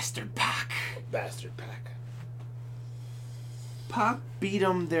bastard Pac. Bastard Pac. Pac beat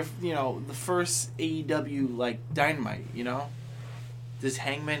him the first AEW, like, Dynamite, you know? Does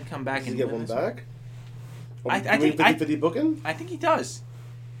Hangman come back Does and he get win one this back? I think 50-50 booking? I think he does.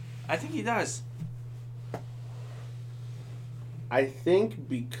 I think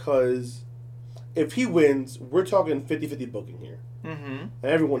because if he wins, we're talking 50-50 booking here. Mm-hmm. And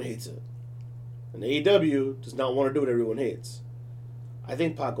everyone hates it. And AEW does not want to do what everyone hates. I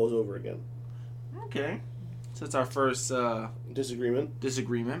think Pac goes over again. Okay. So it's our first Disagreement.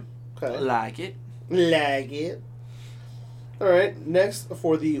 disagreement. Okay. Like it. Like it. All right. Next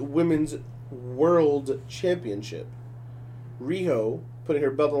for the Women's World Championship. Riho putting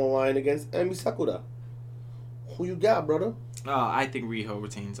her belt on the line against Emi Sakura. Who you got, brother? I think Riho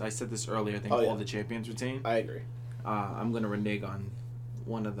retains. I said this earlier. I think all the champions retain. I agree. I'm going to renege on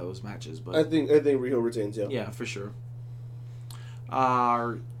one of those matches. But I think Riho retains, yeah. Yeah, for sure.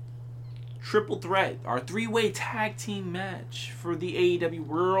 Our triple threat, our three-way tag team match for the AEW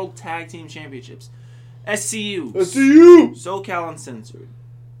World Tag Team Championships. SCU. SoCal Uncensored.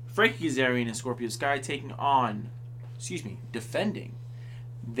 Frankie Kazarian and Scorpio Sky defending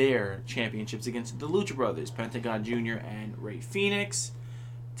their championships against the Lucha Brothers, Pentagon Jr. and Rey Fenix,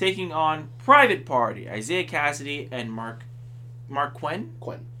 taking on Private Party, Isaiah Cassidy and Mark Quinn?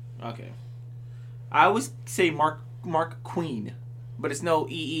 Quinn. Okay. I always say Mark Queen, but it's no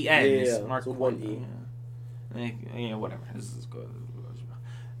E-E-N. It's Mark so Quinn. Yeah, whatever. This is good.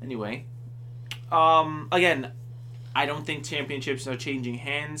 Anyway. Again, I don't think championships are changing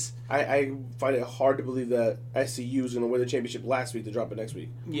hands. I find it hard to believe that SCU is going to win the championship last week to drop it next week.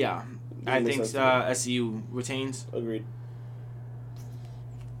 Yeah. I think SCU retains. Agreed.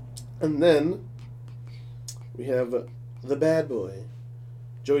 And then we have the bad boy,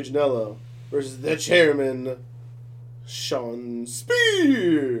 Joey Janela, versus the chairman, Shawn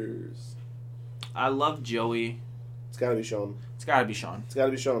Spears. I love Joey. It's got to be Shawn. It's got to be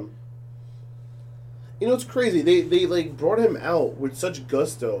Shawn. You know, it's crazy. They like brought him out with such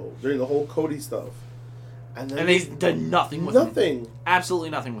gusto during the whole Cody stuff. And he's done nothing with him. Nothing.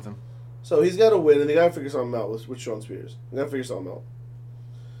 Absolutely nothing with him. So he's got to win, and they got to figure something out with Shawn Spears. They got to figure something out.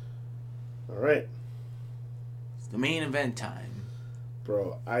 All right. It's the main event time.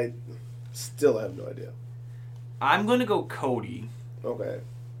 Bro, I still have no idea. I'm going to go Cody. Okay.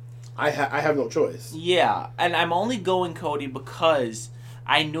 I have no choice. Yeah, and I'm only going Cody because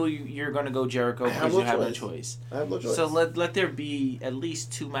I knew you're going to go Jericho because you have no choice. I have no choice. So let there be at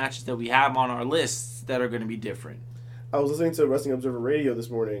least two matches that we have on our lists that are going to be different. I was listening to Wrestling Observer Radio this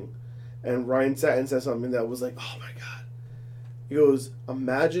morning, and Ryan Satin said something that was like, oh my God. He goes,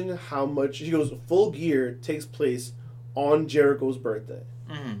 imagine how much... He goes, Full Gear takes place on Jericho's birthday.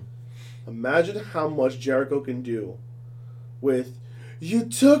 Mm-hmm. Imagine how much Jericho can do with... You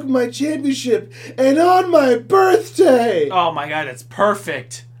took my championship, and on my birthday! Oh my God, that's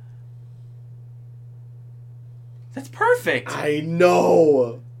perfect. That's perfect. I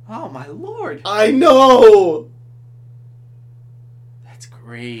know. Oh my Lord. I know. That's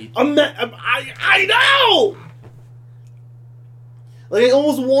great. I know. Like, I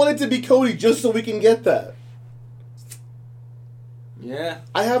almost want it to be Cody just so we can get that. Yeah.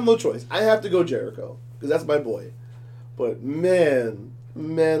 I have no choice. I have to go Jericho because that's my boy. But man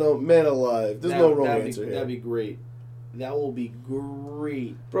alive, there's no wrong answer here. That'd be great. That will be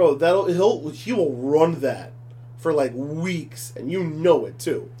great, bro. He will run that for like weeks, and you know it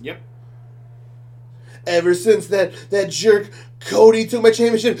too. Yep. Ever since that jerk Cody took my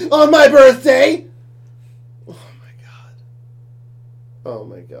championship on my birthday. Oh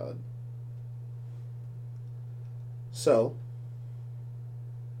my God. So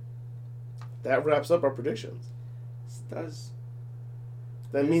that wraps up our predictions. It does.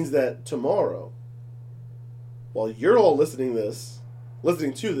 That means that tomorrow, while you're all listening to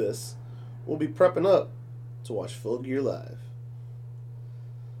this, we'll be prepping up to watch Full Gear Live.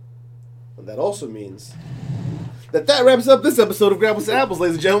 And that also means that wraps up this episode of Grapples to Apples,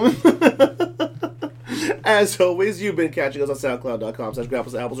 ladies and gentlemen. As always, you've been catching us on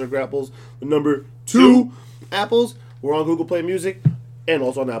SoundCloud.com/Grapples to Apples or Grapples, the number 2 Apples. We're on Google Play Music and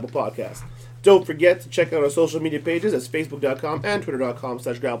also on Apple Podcasts. Don't forget to check out our social media pages. That's Facebook.com and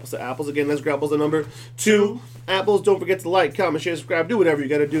Twitter.com/Grapples to Apples. Again, that's Grapples the number 2 Apples. Don't forget to like, comment, share, subscribe. Do whatever you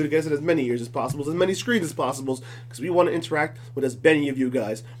got to do to get us in as many ears as possible, as many screens as possible, because we want to interact with as many of you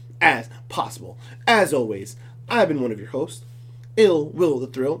guys as possible. As always, I've been one of your hosts, Ill Will the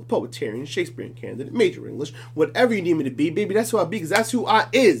Thrill, poetarian, Shakespearean candidate, major English, whatever you need me to be, baby, that's who I be, because that's who I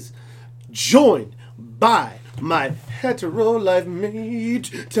is. Joined by my hetero life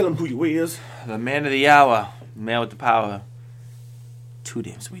mate. Tell him who you is. The man of the hour, man with the power. Too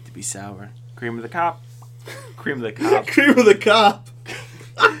damn sweet to be sour. Cream of the cop. Cream of the cop. Cream of the cop.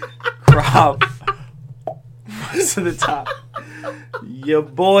 Crop. Rise to the top. Your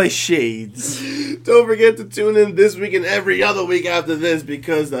boy Shades. Don't forget to tune in this week and every other week after this,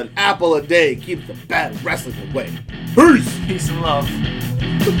 because an apple a day keeps the bad wrestling away. Peace! Peace and love.